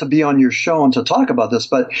glad to be on your show and to talk about this.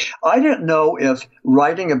 But I didn't know if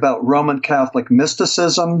writing about Roman Catholic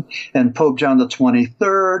mysticism and Pope John the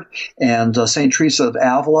 23rd and St. Teresa of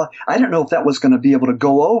Avila, I didn't know if that was going to be able to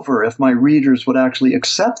go over, if my readers would actually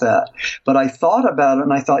accept that. But I thought about it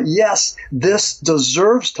and I thought, yes, this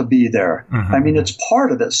deserves to be there. Mm-hmm. It's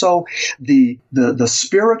part of it. So the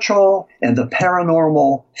spiritual and the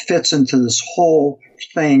paranormal fits into this whole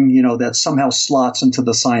thing, that somehow slots into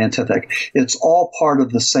the scientific. It's all part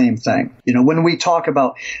of the same thing. When we talk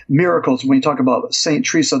about miracles, when we talk about St.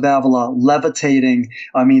 Teresa of Avila levitating,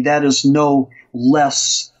 that is no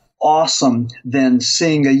less awesome than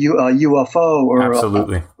seeing a UFO or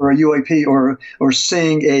absolutely, or a UAP or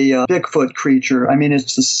seeing a Bigfoot creature.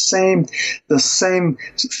 It's the same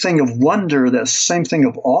thing of wonder, that same thing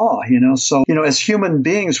of awe. So as human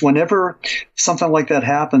beings, whenever something like that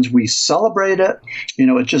happens, we celebrate it.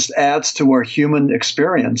 It just adds to our human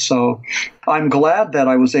experience. So I'm glad that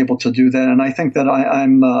I was able to do that, and I think that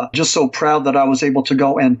I'm just so proud that I was able to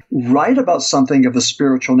go and write about something of a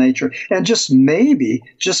spiritual nature, and just maybe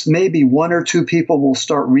one or two people will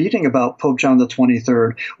start reading about Pope John the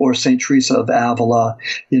 23rd or St. Teresa of Avila,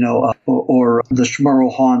 or the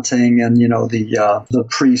Schmurl haunting, and the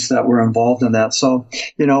priests that were involved in that. So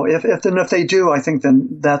if they do, I think then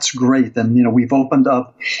that's great. Then we've opened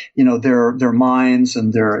up their minds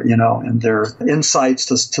and their insights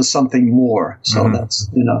to something more. So that's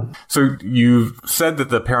So you said that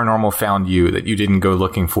the paranormal found you, that you didn't go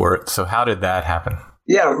looking for it. So how did that happen?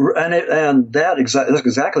 Yeah, that's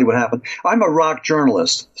exactly what happened. I'm a rock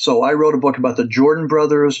journalist, so I wrote a book about the Jordan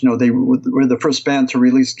brothers. They were the first band to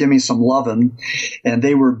release "Gimme Some Lovin'," and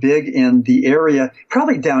they were big in the area,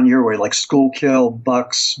 probably down your way, like Schuylkill,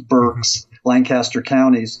 Bucks, Berks, Lancaster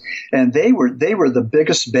counties, and they were the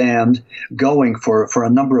biggest band going for a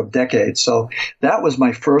number of decades. So that was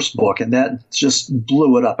my first book, and that just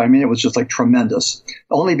blew it up. It was just like tremendous,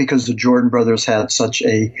 only because the Jordan brothers had such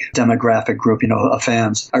a demographic group, of fans.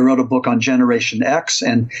 I wrote a book on Generation X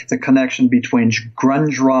and the connection between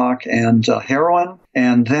grunge rock and heroin.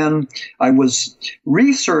 And then I was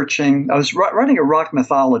writing a rock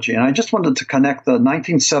mythology, and I just wanted to connect the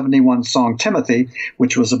 1971 song Timothy,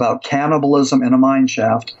 which was about cannibalism in a mine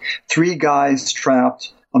shaft. 3 guys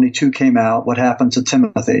trapped, only 2 came out. What happened to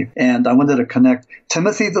Timothy? And I wanted to connect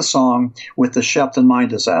Timothy the song with the Shepton mine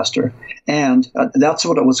disaster. And that's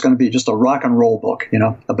what it was going to be, just a rock and roll book,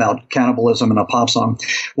 about cannibalism and a pop song.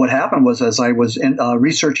 What happened was, as I was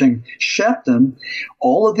researching Shepton,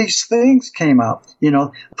 all of these things came out.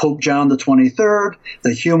 Pope John the 23rd,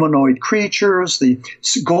 the humanoid creatures, the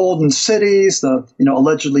golden cities, the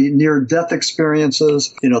allegedly near-death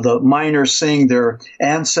experiences, the miners seeing their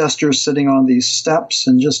ancestors sitting on these steps,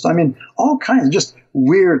 and just, all kinds of just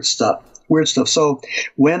weird stuff. So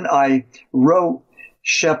when I wrote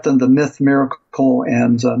Shepton, the Myth, Miracle, Cole,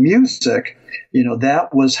 and music, that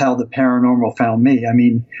was how the paranormal found me. I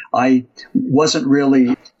mean, I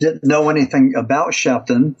didn't know anything about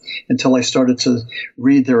Shepton until I started to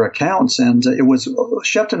read their accounts. And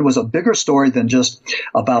Shepton was a bigger story than just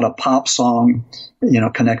about a pop song,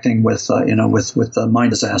 connecting with the mine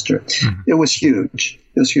disaster. Mm-hmm. It was huge.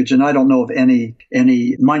 It was huge. And I don't know of any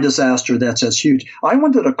mine disaster that's as huge. I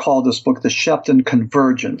wanted to call this book the Shepton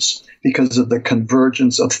Convergence because of the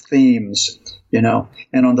convergence of themes, and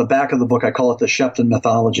on the back of the book, I call it the Shepton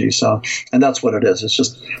mythology. So, and that's what it is. It's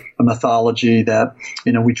just a mythology that,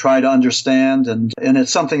 we try to understand, and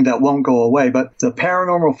it's something that won't go away. But the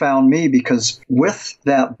paranormal found me because with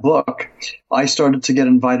that book, I started to get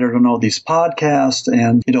invited on all these podcasts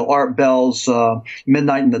and, Art Bell's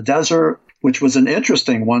Midnight in the Desert, which was an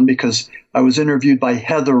interesting one because I was interviewed by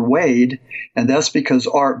Heather Wade, and that's because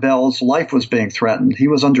Art Bell's life was being threatened. He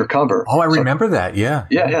was undercover. Oh, I remember that. Yeah.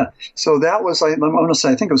 Yeah. So that was, I'm going to say,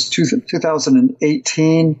 I think it was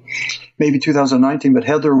 2018, maybe 2019, but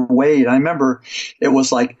Heather Wade, I remember it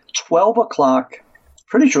was like 12 o'clock,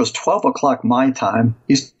 pretty sure it was 12 o'clock my time,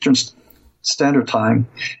 Eastern Standard Time,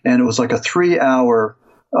 and it was like a 3-hour.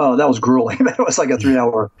 Oh, that was grueling. It was like a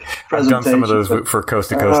 3-hour presentation. I've done some of those for Coast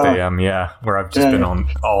to Coast AM, where I've just been on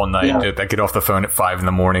all night. Yeah. I get off the phone at 5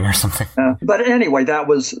 a.m. or something. But anyway, that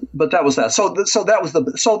was that.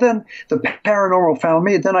 So then the paranormal found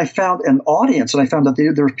me. Then I found an audience, and I found that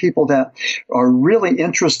there are people that are really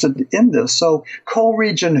interested in this. So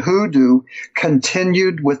Co-Region Hoodoo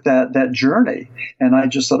continued with that journey, and I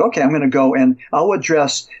just thought, okay, I'm going to go and I'll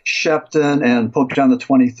address Shepton and Pope John the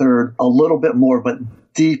 23rd a little bit more, but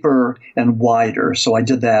deeper and wider. So I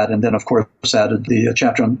did that, and then of course added the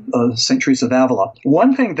chapter on St. Teresa of Avila.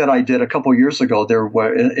 One thing that I did a couple years ago, there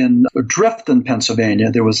were in Drifton,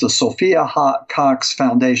 Pennsylvania, there was the Sophia Cox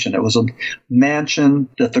Foundation. It was a mansion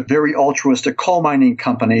that the very altruistic coal mining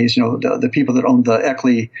companies, the people that owned the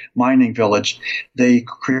Eckley mining village, they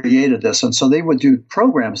created this, and so they would do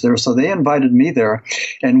programs there. So they invited me there,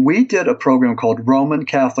 and we did a program called Roman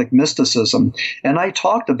Catholic Mysticism, and I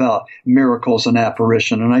talked about miracles and apparitions.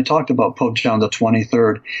 And I talked about Pope John the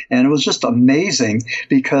 23rd, and it was just amazing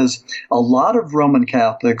because a lot of Roman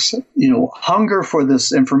Catholics, hunger for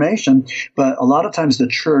this information, but a lot of times the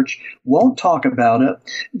church won't talk about it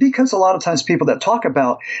because a lot of times people that talk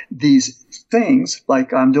about these things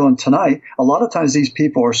like I'm doing tonight, a lot of times these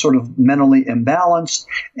people are sort of mentally imbalanced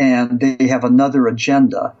and they have another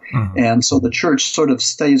agenda. Mm-hmm. And so the church sort of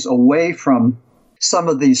stays away from some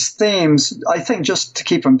of these themes, I think, just to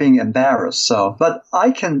keep from being embarrassed. So, but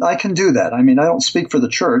I can do that. I mean, I don't speak for the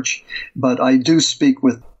church, but I do speak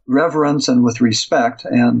with reverence and with respect.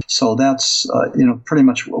 And so that's, pretty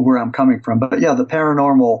much where I'm coming from. But yeah, the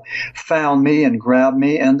paranormal found me and grabbed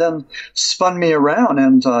me and then spun me around.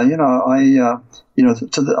 And, I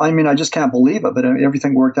just can't believe it, but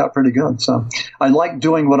everything worked out pretty good. So I like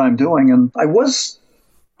doing what I'm doing. And I was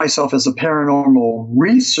myself as a paranormal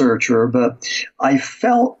researcher, but I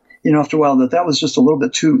felt, after a while that was just a little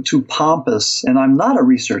bit too pompous. And I'm not a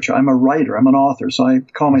researcher. I'm a writer. I'm an author. So I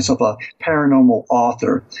call myself a paranormal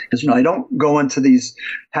author because, I don't go into these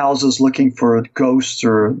houses looking for ghosts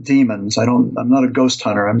or demons. I'm not a ghost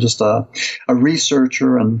hunter. I'm just a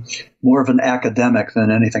researcher and more of an academic than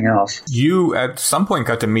anything else. You at some point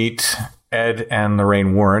got to meet Ed and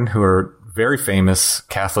Lorraine Warren, who are very famous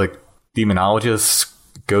Catholic demonologists,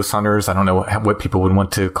 ghost hunters. I don't know what people would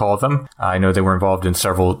want to call them. I know they were involved in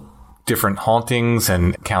several different hauntings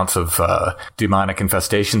and accounts of demonic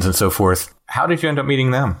infestations and so forth. How did you end up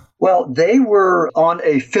meeting them? Well, they were on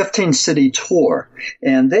a 15-city tour,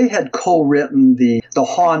 and they had co-written The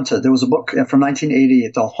Haunted. There was a book from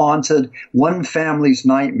 1988, The Haunted, One Family's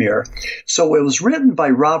Nightmare. So it was written by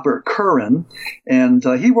Robert Curran, and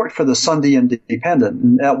he worked for the Sunday Independent.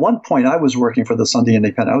 And at one point, I was working for the Sunday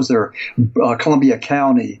Independent. I was their Columbia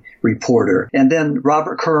County reporter. And then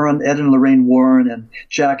Robert Curran, Ed and Lorraine Warren, and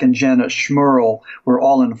Jack and Janet Schmerl were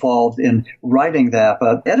all involved in writing that.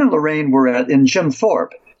 But Ed and Lorraine were in Jim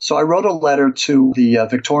Thorpe. So I wrote a letter to the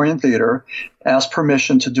Victorian Theater, asked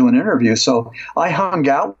permission to do an interview. So I hung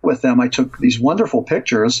out with them. I took these wonderful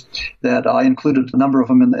pictures that I included a number of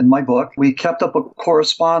them in my book. We kept up a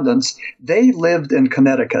correspondence. They lived in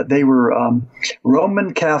Connecticut. They were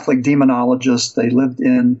Roman Catholic demonologists. They lived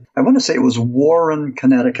in, I want to say it was Warren,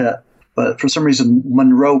 Connecticut. But for some reason,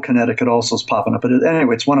 Monroe, Connecticut also is popping up. But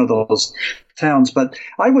anyway, it's one of those towns. But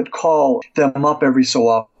I would call them up every so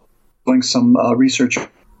often, doing some research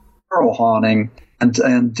haunting,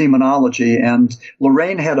 and demonology. And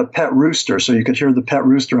Lorraine had a pet rooster, so you could hear the pet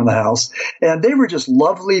rooster in the house. And they were just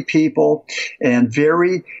lovely people and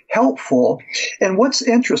very helpful. And what's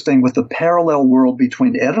interesting with the parallel world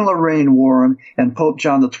between Ed and Lorraine Warren and Pope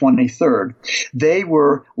John the 23rd, they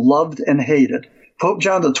were loved and hated. Pope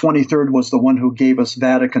John the 23rd was the one who gave us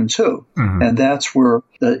Vatican II, and that's where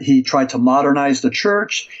he tried to modernize the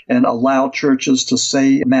church and allow churches to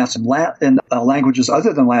say Mass in Latin, languages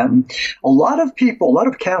other than Latin. A lot of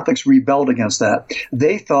Catholics rebelled against that.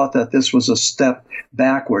 They thought that this was a step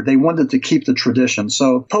backward. They wanted to keep the tradition.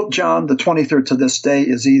 So Pope John the 23rd to this day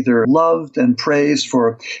is either loved and praised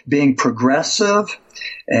for being progressive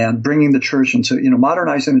and bringing the church into,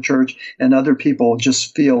 modernizing the church, and other people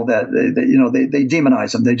just feel that they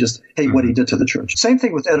demonize him. They just hate what he did to the church. Same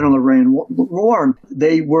thing with Ed and Lorraine Warren.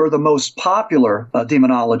 They were the most popular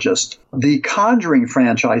demonologists. The Conjuring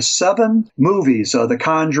franchise, 7 movies, The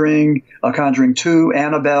Conjuring, Conjuring 2,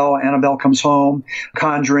 Annabelle Comes Home,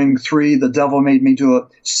 Conjuring 3, The Devil Made Me Do It,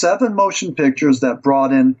 7 motion pictures that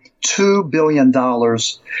brought in $2 billion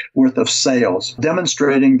worth of sales,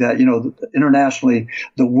 demonstrating that, internationally,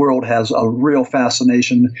 the world has a real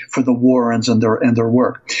fascination for the Warrens and their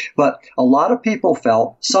work. But a lot of people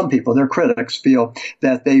some people, their critics, feel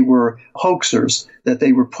that they were hoaxers, that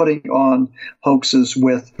they were putting on hoaxes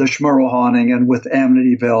with the Schmurl haunting and with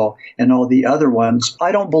Amityville and all the other ones.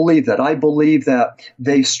 I don't believe that. I believe that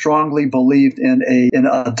they strongly believed in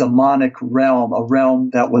a demonic realm, a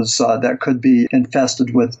realm that was that could be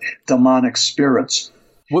infested with demonic spirits.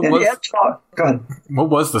 Go ahead. What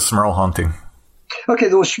was the Schmurl haunting? Okay,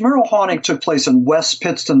 the Schmurl haunting took place in West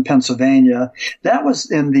Pittston, Pennsylvania. That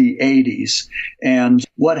was in the 80s. And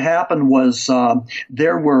what happened was the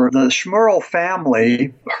Schmurl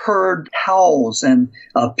family heard howls and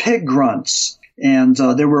pig grunts. And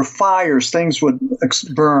there were fires. Things would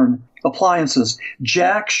burn. Appliances.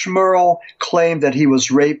 Jack Schmurl claimed that he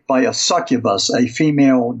was raped by a succubus, a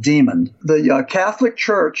female demon. The Catholic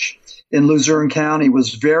Church in Luzerne County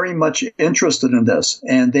was very much interested in this,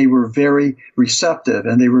 and they were very receptive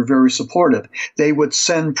and they were very supportive. They would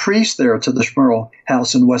send priests there to the Schmurl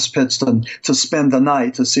house in West Pittston to spend the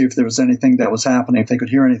night to see if there was anything that was happening, if they could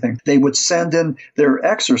hear anything. They would send in their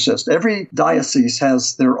exorcist. Every diocese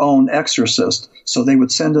has their own exorcist. So they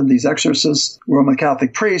would send in these exorcists, Roman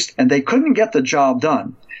Catholic priests, and they couldn't get the job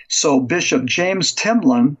done. So Bishop James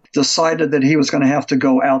Timlin decided that he was going to have to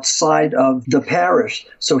go outside of the parish.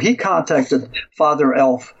 So he contacted Father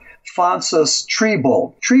Alphonsus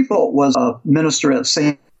Treebolt. Treebolt was a minister at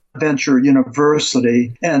St. Bonaventure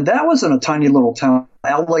University, and that was in a tiny little town,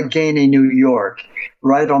 Allegheny, New York,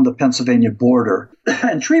 right on the Pennsylvania border.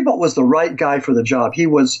 And Treebolt was the right guy for the job. He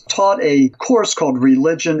was taught a course called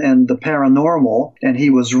Religion and the Paranormal, and he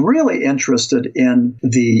was really interested in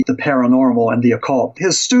the paranormal and the occult.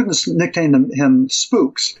 His students nicknamed him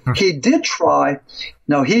Spooks. He did try.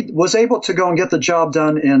 Now, he was able to go and get the job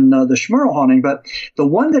done in the Schmurl haunting, but the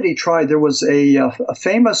one that he tried, there was a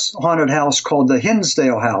famous haunted house called the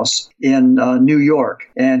Hinsdale House in New York,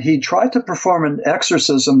 and he tried to perform an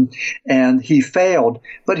exorcism, and he failed.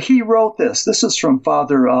 But he wrote this. This is from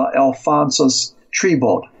Father Alphonsus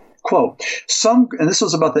Treebolt. Quote, and this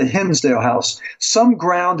was about the Hinsdale House, some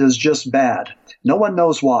ground is just bad. No one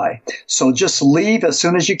knows why. So just leave as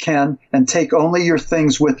soon as you can and take only your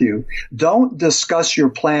things with you. Don't discuss your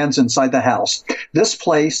plans inside the house. This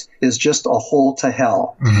place is just a hole to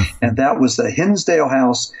hell. And that was the Hinsdale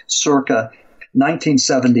House circa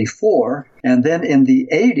 1974. And then in the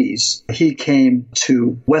 80s, he came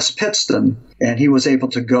to West Pittston, and he was able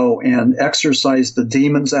to go and exorcise the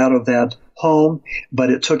demons out of that home, but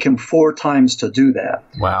it took him 4 times to do that.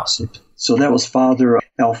 Wow. So that was Father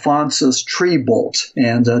Alphonsus Treebolt,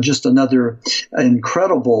 and just another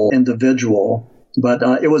incredible individual. But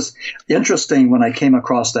it was interesting when I came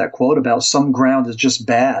across that quote about some ground is just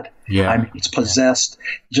bad. Yeah. I mean, it's possessed.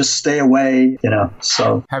 Just stay away,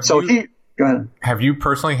 So go ahead. Have you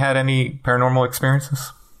personally had any paranormal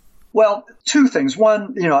experiences? Well, 2 things.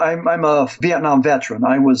 One, I'm a Vietnam veteran.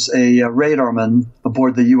 I was a radarman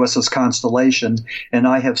aboard the USS Constellation, and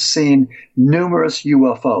I have seen numerous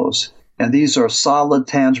UFOs. And these are solid,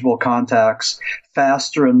 tangible contacts,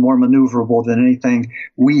 faster and more maneuverable than anything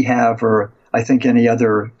we have or I think any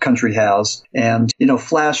other country has. And,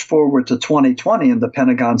 flash forward to 2020, and the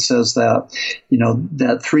Pentagon says that,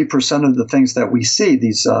 that 3% of the things that we see,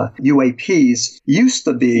 these UAPs, used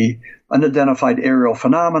to be unidentified aerial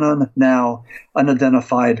phenomenon, now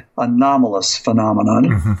unidentified anomalous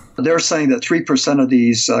phenomenon. They're saying that 3% of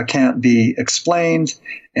these can't be explained,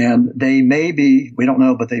 and they may be, we don't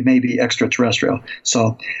know, but they may be extraterrestrial.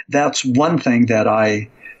 So that's one thing that I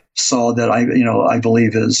saw that I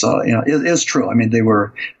believe is true. I mean, they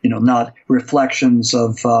were, not reflections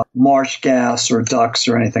of marsh gas or ducks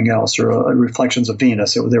or anything else, or reflections of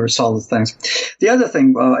Venus. They were solid things. The other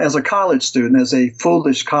thing, as a college student, as a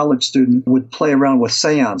foolish college student, would play around with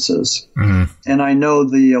seances. Mm-hmm. And I know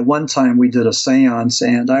the one time we did a seance,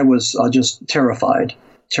 and I was just terrified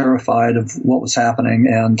of what was happening.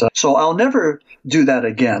 And so I'll never do that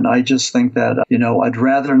again. I just think that, I'd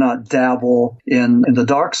rather not dabble in the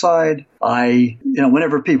dark side.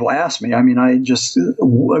 Whenever people ask me, I just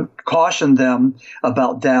caution them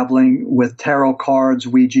about dabbling with tarot cards,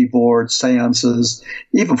 Ouija boards, seances,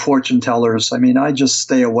 even fortune tellers. I just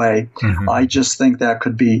stay away. Mm-hmm. I just think that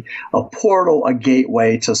could be a portal, a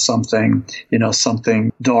gateway to something,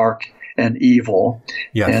 something dark and evil.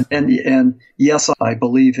 Yes. And yes, I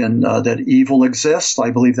believe in that evil exists.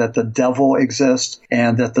 I believe that the devil exists,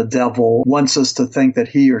 and that the devil wants us to think that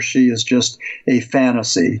he or she is just a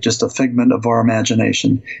fantasy, just a figment of our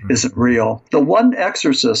imagination, isn't real. The one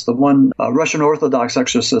exorcist, the one Russian Orthodox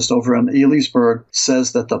exorcist over in Elisburg,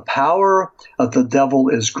 says that the power of the devil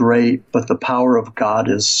is great, but the power of God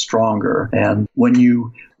is stronger. And when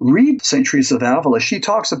you read St. Teresa of Avila, she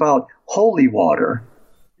talks about holy water.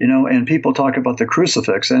 And people talk about the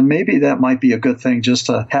crucifix, and maybe that might be a good thing just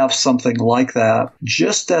to have something like that,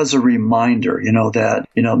 just as a reminder,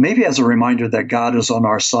 maybe as a reminder that God is on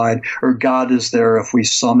our side, or God is there if we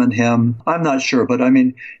summon him. I'm not sure, but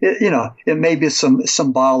it may be some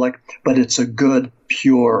symbolic, but it's a good,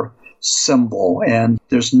 pure symbol, and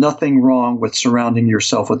there's nothing wrong with surrounding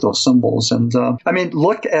yourself with those symbols. And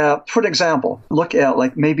look at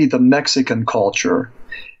like maybe the Mexican culture.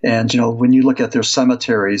 And, when you look at their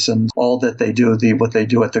cemeteries and all that they do, what they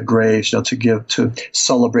do at the graves, to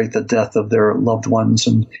celebrate the death of their loved ones,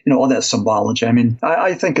 and, all that symbology.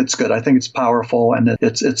 I think it's good. I think it's powerful, and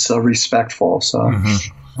it's respectful. So.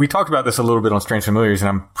 Mm-hmm. We talked about this a little bit on Strange Familiars, and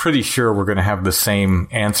I'm pretty sure we're going to have the same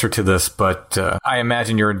answer to this, but I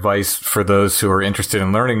imagine your advice for those who are interested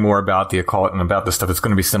in learning more about the occult and about this stuff is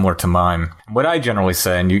going to be similar to mine. What I generally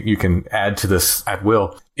say, and you can add to this at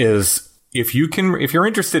will, is if you're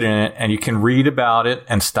interested in it and you can read about it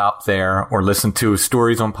and stop there, or listen to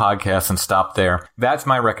stories on podcasts and stop there, that's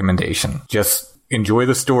my recommendation. Just enjoy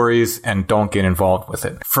the stories and don't get involved with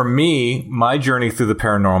it. For me, my journey through the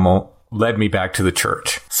paranormal led me back to the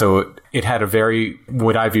church. So it had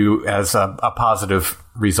what I view as a positive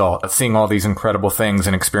result. Seeing all these incredible things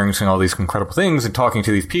and experiencing all these incredible things and talking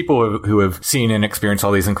to these people who have seen and experienced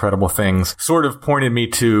all these incredible things sort of pointed me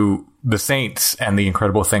to the saints and the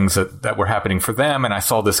incredible things that were happening for them. And I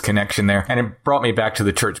saw this connection there, and it brought me back to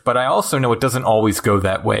the church. But I also know it doesn't always go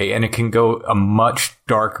that way, and it can go a much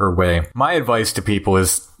darker way. My advice to people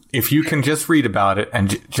is, if you can just read about it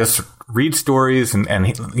and just read stories and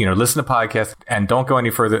listen to podcasts and don't go any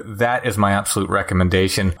further, that is my absolute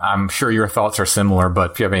recommendation. I'm sure your thoughts are similar,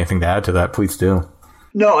 but if you have anything to add to that, please do.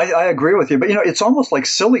 No, I agree with you. But, it's almost like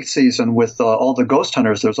silly season with all the ghost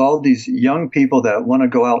hunters. There's all these young people that want to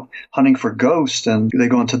go out hunting for ghosts, and they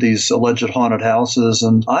go into these alleged haunted houses.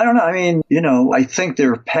 And I don't know. I think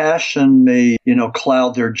their passion may,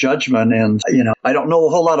 cloud their judgment. And, I don't know a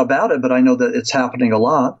whole lot about it, but I know that it's happening a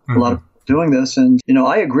lot. Mm-hmm. A lot of people doing this. And,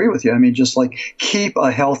 I agree with you. just like keep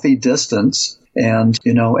a healthy distance. And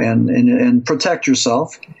and protect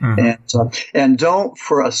yourself, mm-hmm. and don't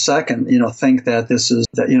for a second think that this is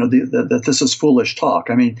that this is foolish talk.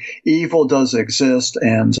 Evil does exist,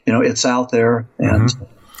 and it's out there, and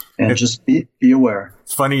mm-hmm. and just be aware.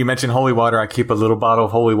 It's funny you mentioned holy water. I keep a little bottle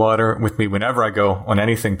of holy water with me whenever I go on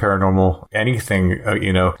anything paranormal, anything,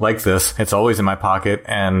 like this. It's always in my pocket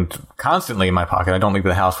and constantly in my pocket. I don't leave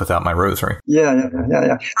the house without my rosary.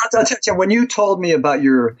 Yeah. When you told me about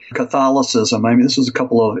your Catholicism, this was a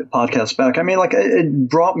couple of podcasts back. It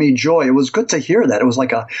brought me joy. It was good to hear that. It was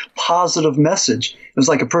like a positive message. It was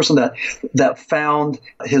like a person that found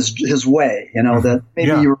his way, that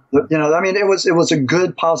maybe you were, it was a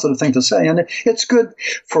good positive thing to say. And it's good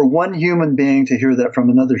for one human being to hear that from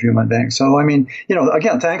another human being. So,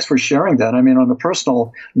 again, thanks for sharing that. On a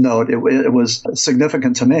personal note, it was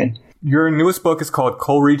significant to me. Your newest book is called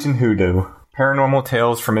Coleridge Hoodoo: Paranormal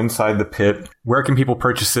Tales from Inside the Pit. Where can people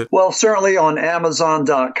purchase it? Well, certainly on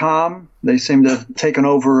Amazon.com. They seem to have taken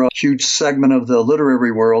over a huge segment of the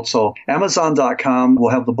literary world. So Amazon.com will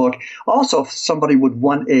have the book. Also, if somebody would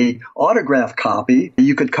want a autograph copy,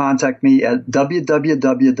 you could contact me at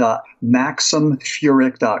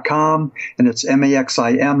www.maximfurek.com, and it's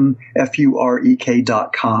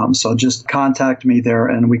MAXIMFUREK.com. So just contact me there,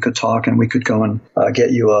 and we could talk, and we could go and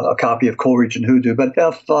get you a copy of Coleridge and Hoodoo. But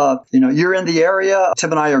if you're in the area,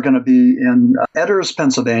 Tim and I are going to be in Edders,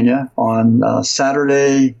 Pennsylvania on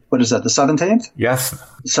Saturday. What is that, the 17th? Yes.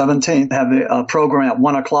 17th. Have a program at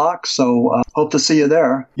 1 o'clock, so hope to see you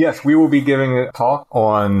there. Yes, we will be giving a talk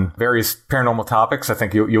on various paranormal topics. I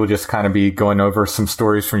think you'll just kind of be going over some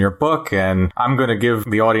stories from your book, and I'm going to give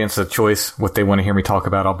the audience a choice what they want to hear me talk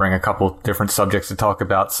about. I'll bring a couple different subjects to talk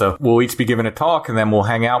about. So we'll each be given a talk, and then we'll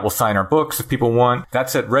hang out. We'll sign our books if people want.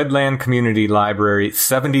 That's at Redland Community Library,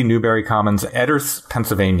 70 Newberry Commons, Edders,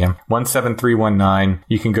 Pennsylvania, 17319.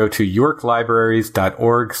 You can go to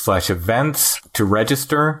yorklibraries.org/events to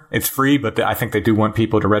register. It's free, but I think they do want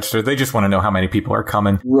people to register. They just want to know how many people are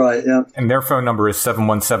coming. Right, yeah. And their phone number is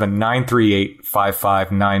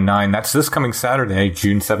 717-938-5599. That's this coming Saturday,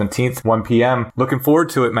 June 17th, 1 p.m. Looking forward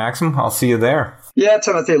to it, Maxim. I'll see you there. Yeah,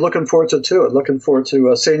 Timothy, looking forward to it. Looking forward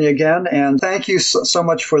to seeing you again. And thank you so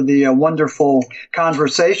much for the wonderful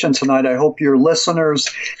conversation tonight. I hope your listeners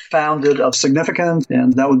found it of significance,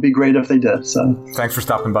 and that would be great if they did. So, thanks for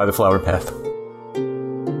stopping by the Flower Path.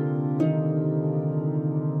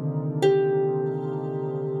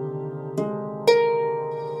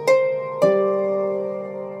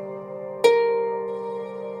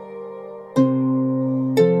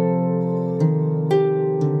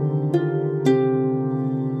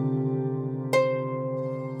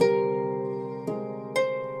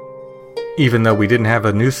 Even though we didn't have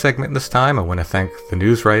a news segment this time, I want to thank the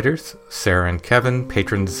news writers, Sarah and Kevin,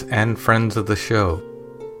 patrons and friends of the show.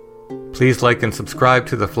 Please like and subscribe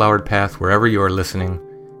to The Flowered Path wherever you are listening.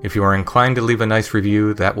 If you are inclined to leave a nice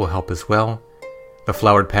review, that will help as well. The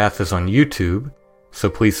Flowered Path is on YouTube, so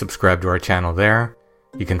please subscribe to our channel there.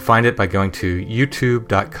 You can find it by going to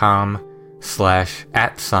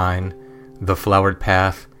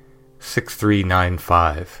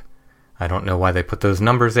youtube.com/@TheFloweredPath6395. I don't know why they put those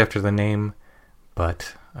numbers after the name,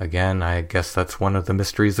 but again, I guess that's one of the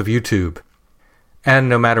mysteries of YouTube. And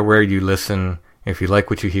no matter where you listen, if you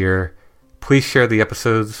like what you hear, please share the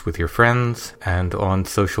episodes with your friends and on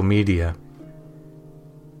social media.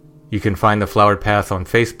 You can find The Flowered Path on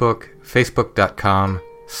Facebook,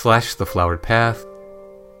 facebook.com/TheFloweredPath,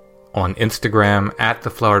 on Instagram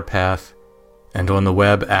 @TheFloweredPath, and on the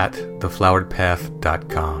web at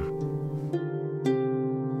thefloweredpath.com.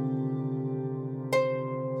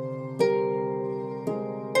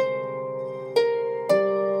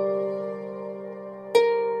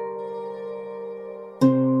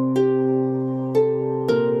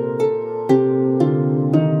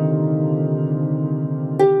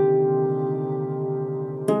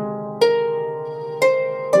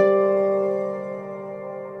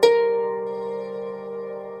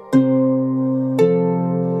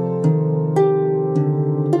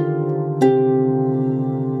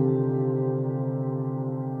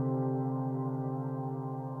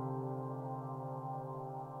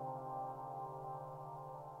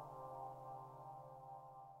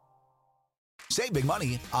 Save big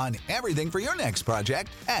money on everything for your next project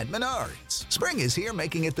at Menards. Spring is here,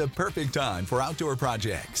 making it the perfect time for outdoor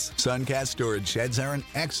projects. Suncast storage sheds are an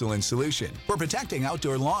excellent solution for protecting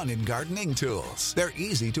outdoor lawn and gardening tools. They're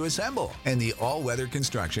easy to assemble, and the all-weather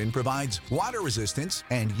construction provides water resistance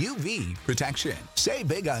and UV protection. Save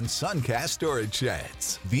big on Suncast storage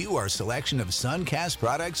sheds. View our selection of Suncast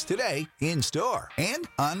products today in store and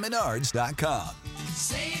on Menards.com.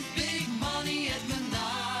 Save big money at Menards.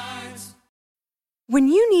 When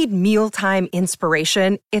you need mealtime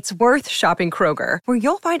inspiration, it's worth shopping Kroger, where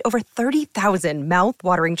you'll find over 30,000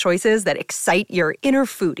 mouth-watering choices that excite your inner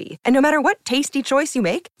foodie. And no matter what tasty choice you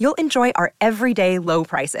make, you'll enjoy our everyday low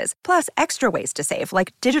prices, plus extra ways to save,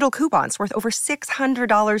 like digital coupons worth over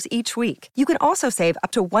 $600 each week. You can also save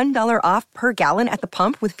up to $1 off per gallon at the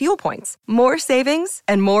pump with fuel points. More savings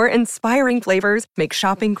and more inspiring flavors make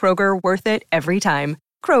shopping Kroger worth it every time.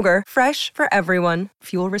 Kroger, fresh for everyone.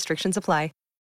 Fuel restrictions apply.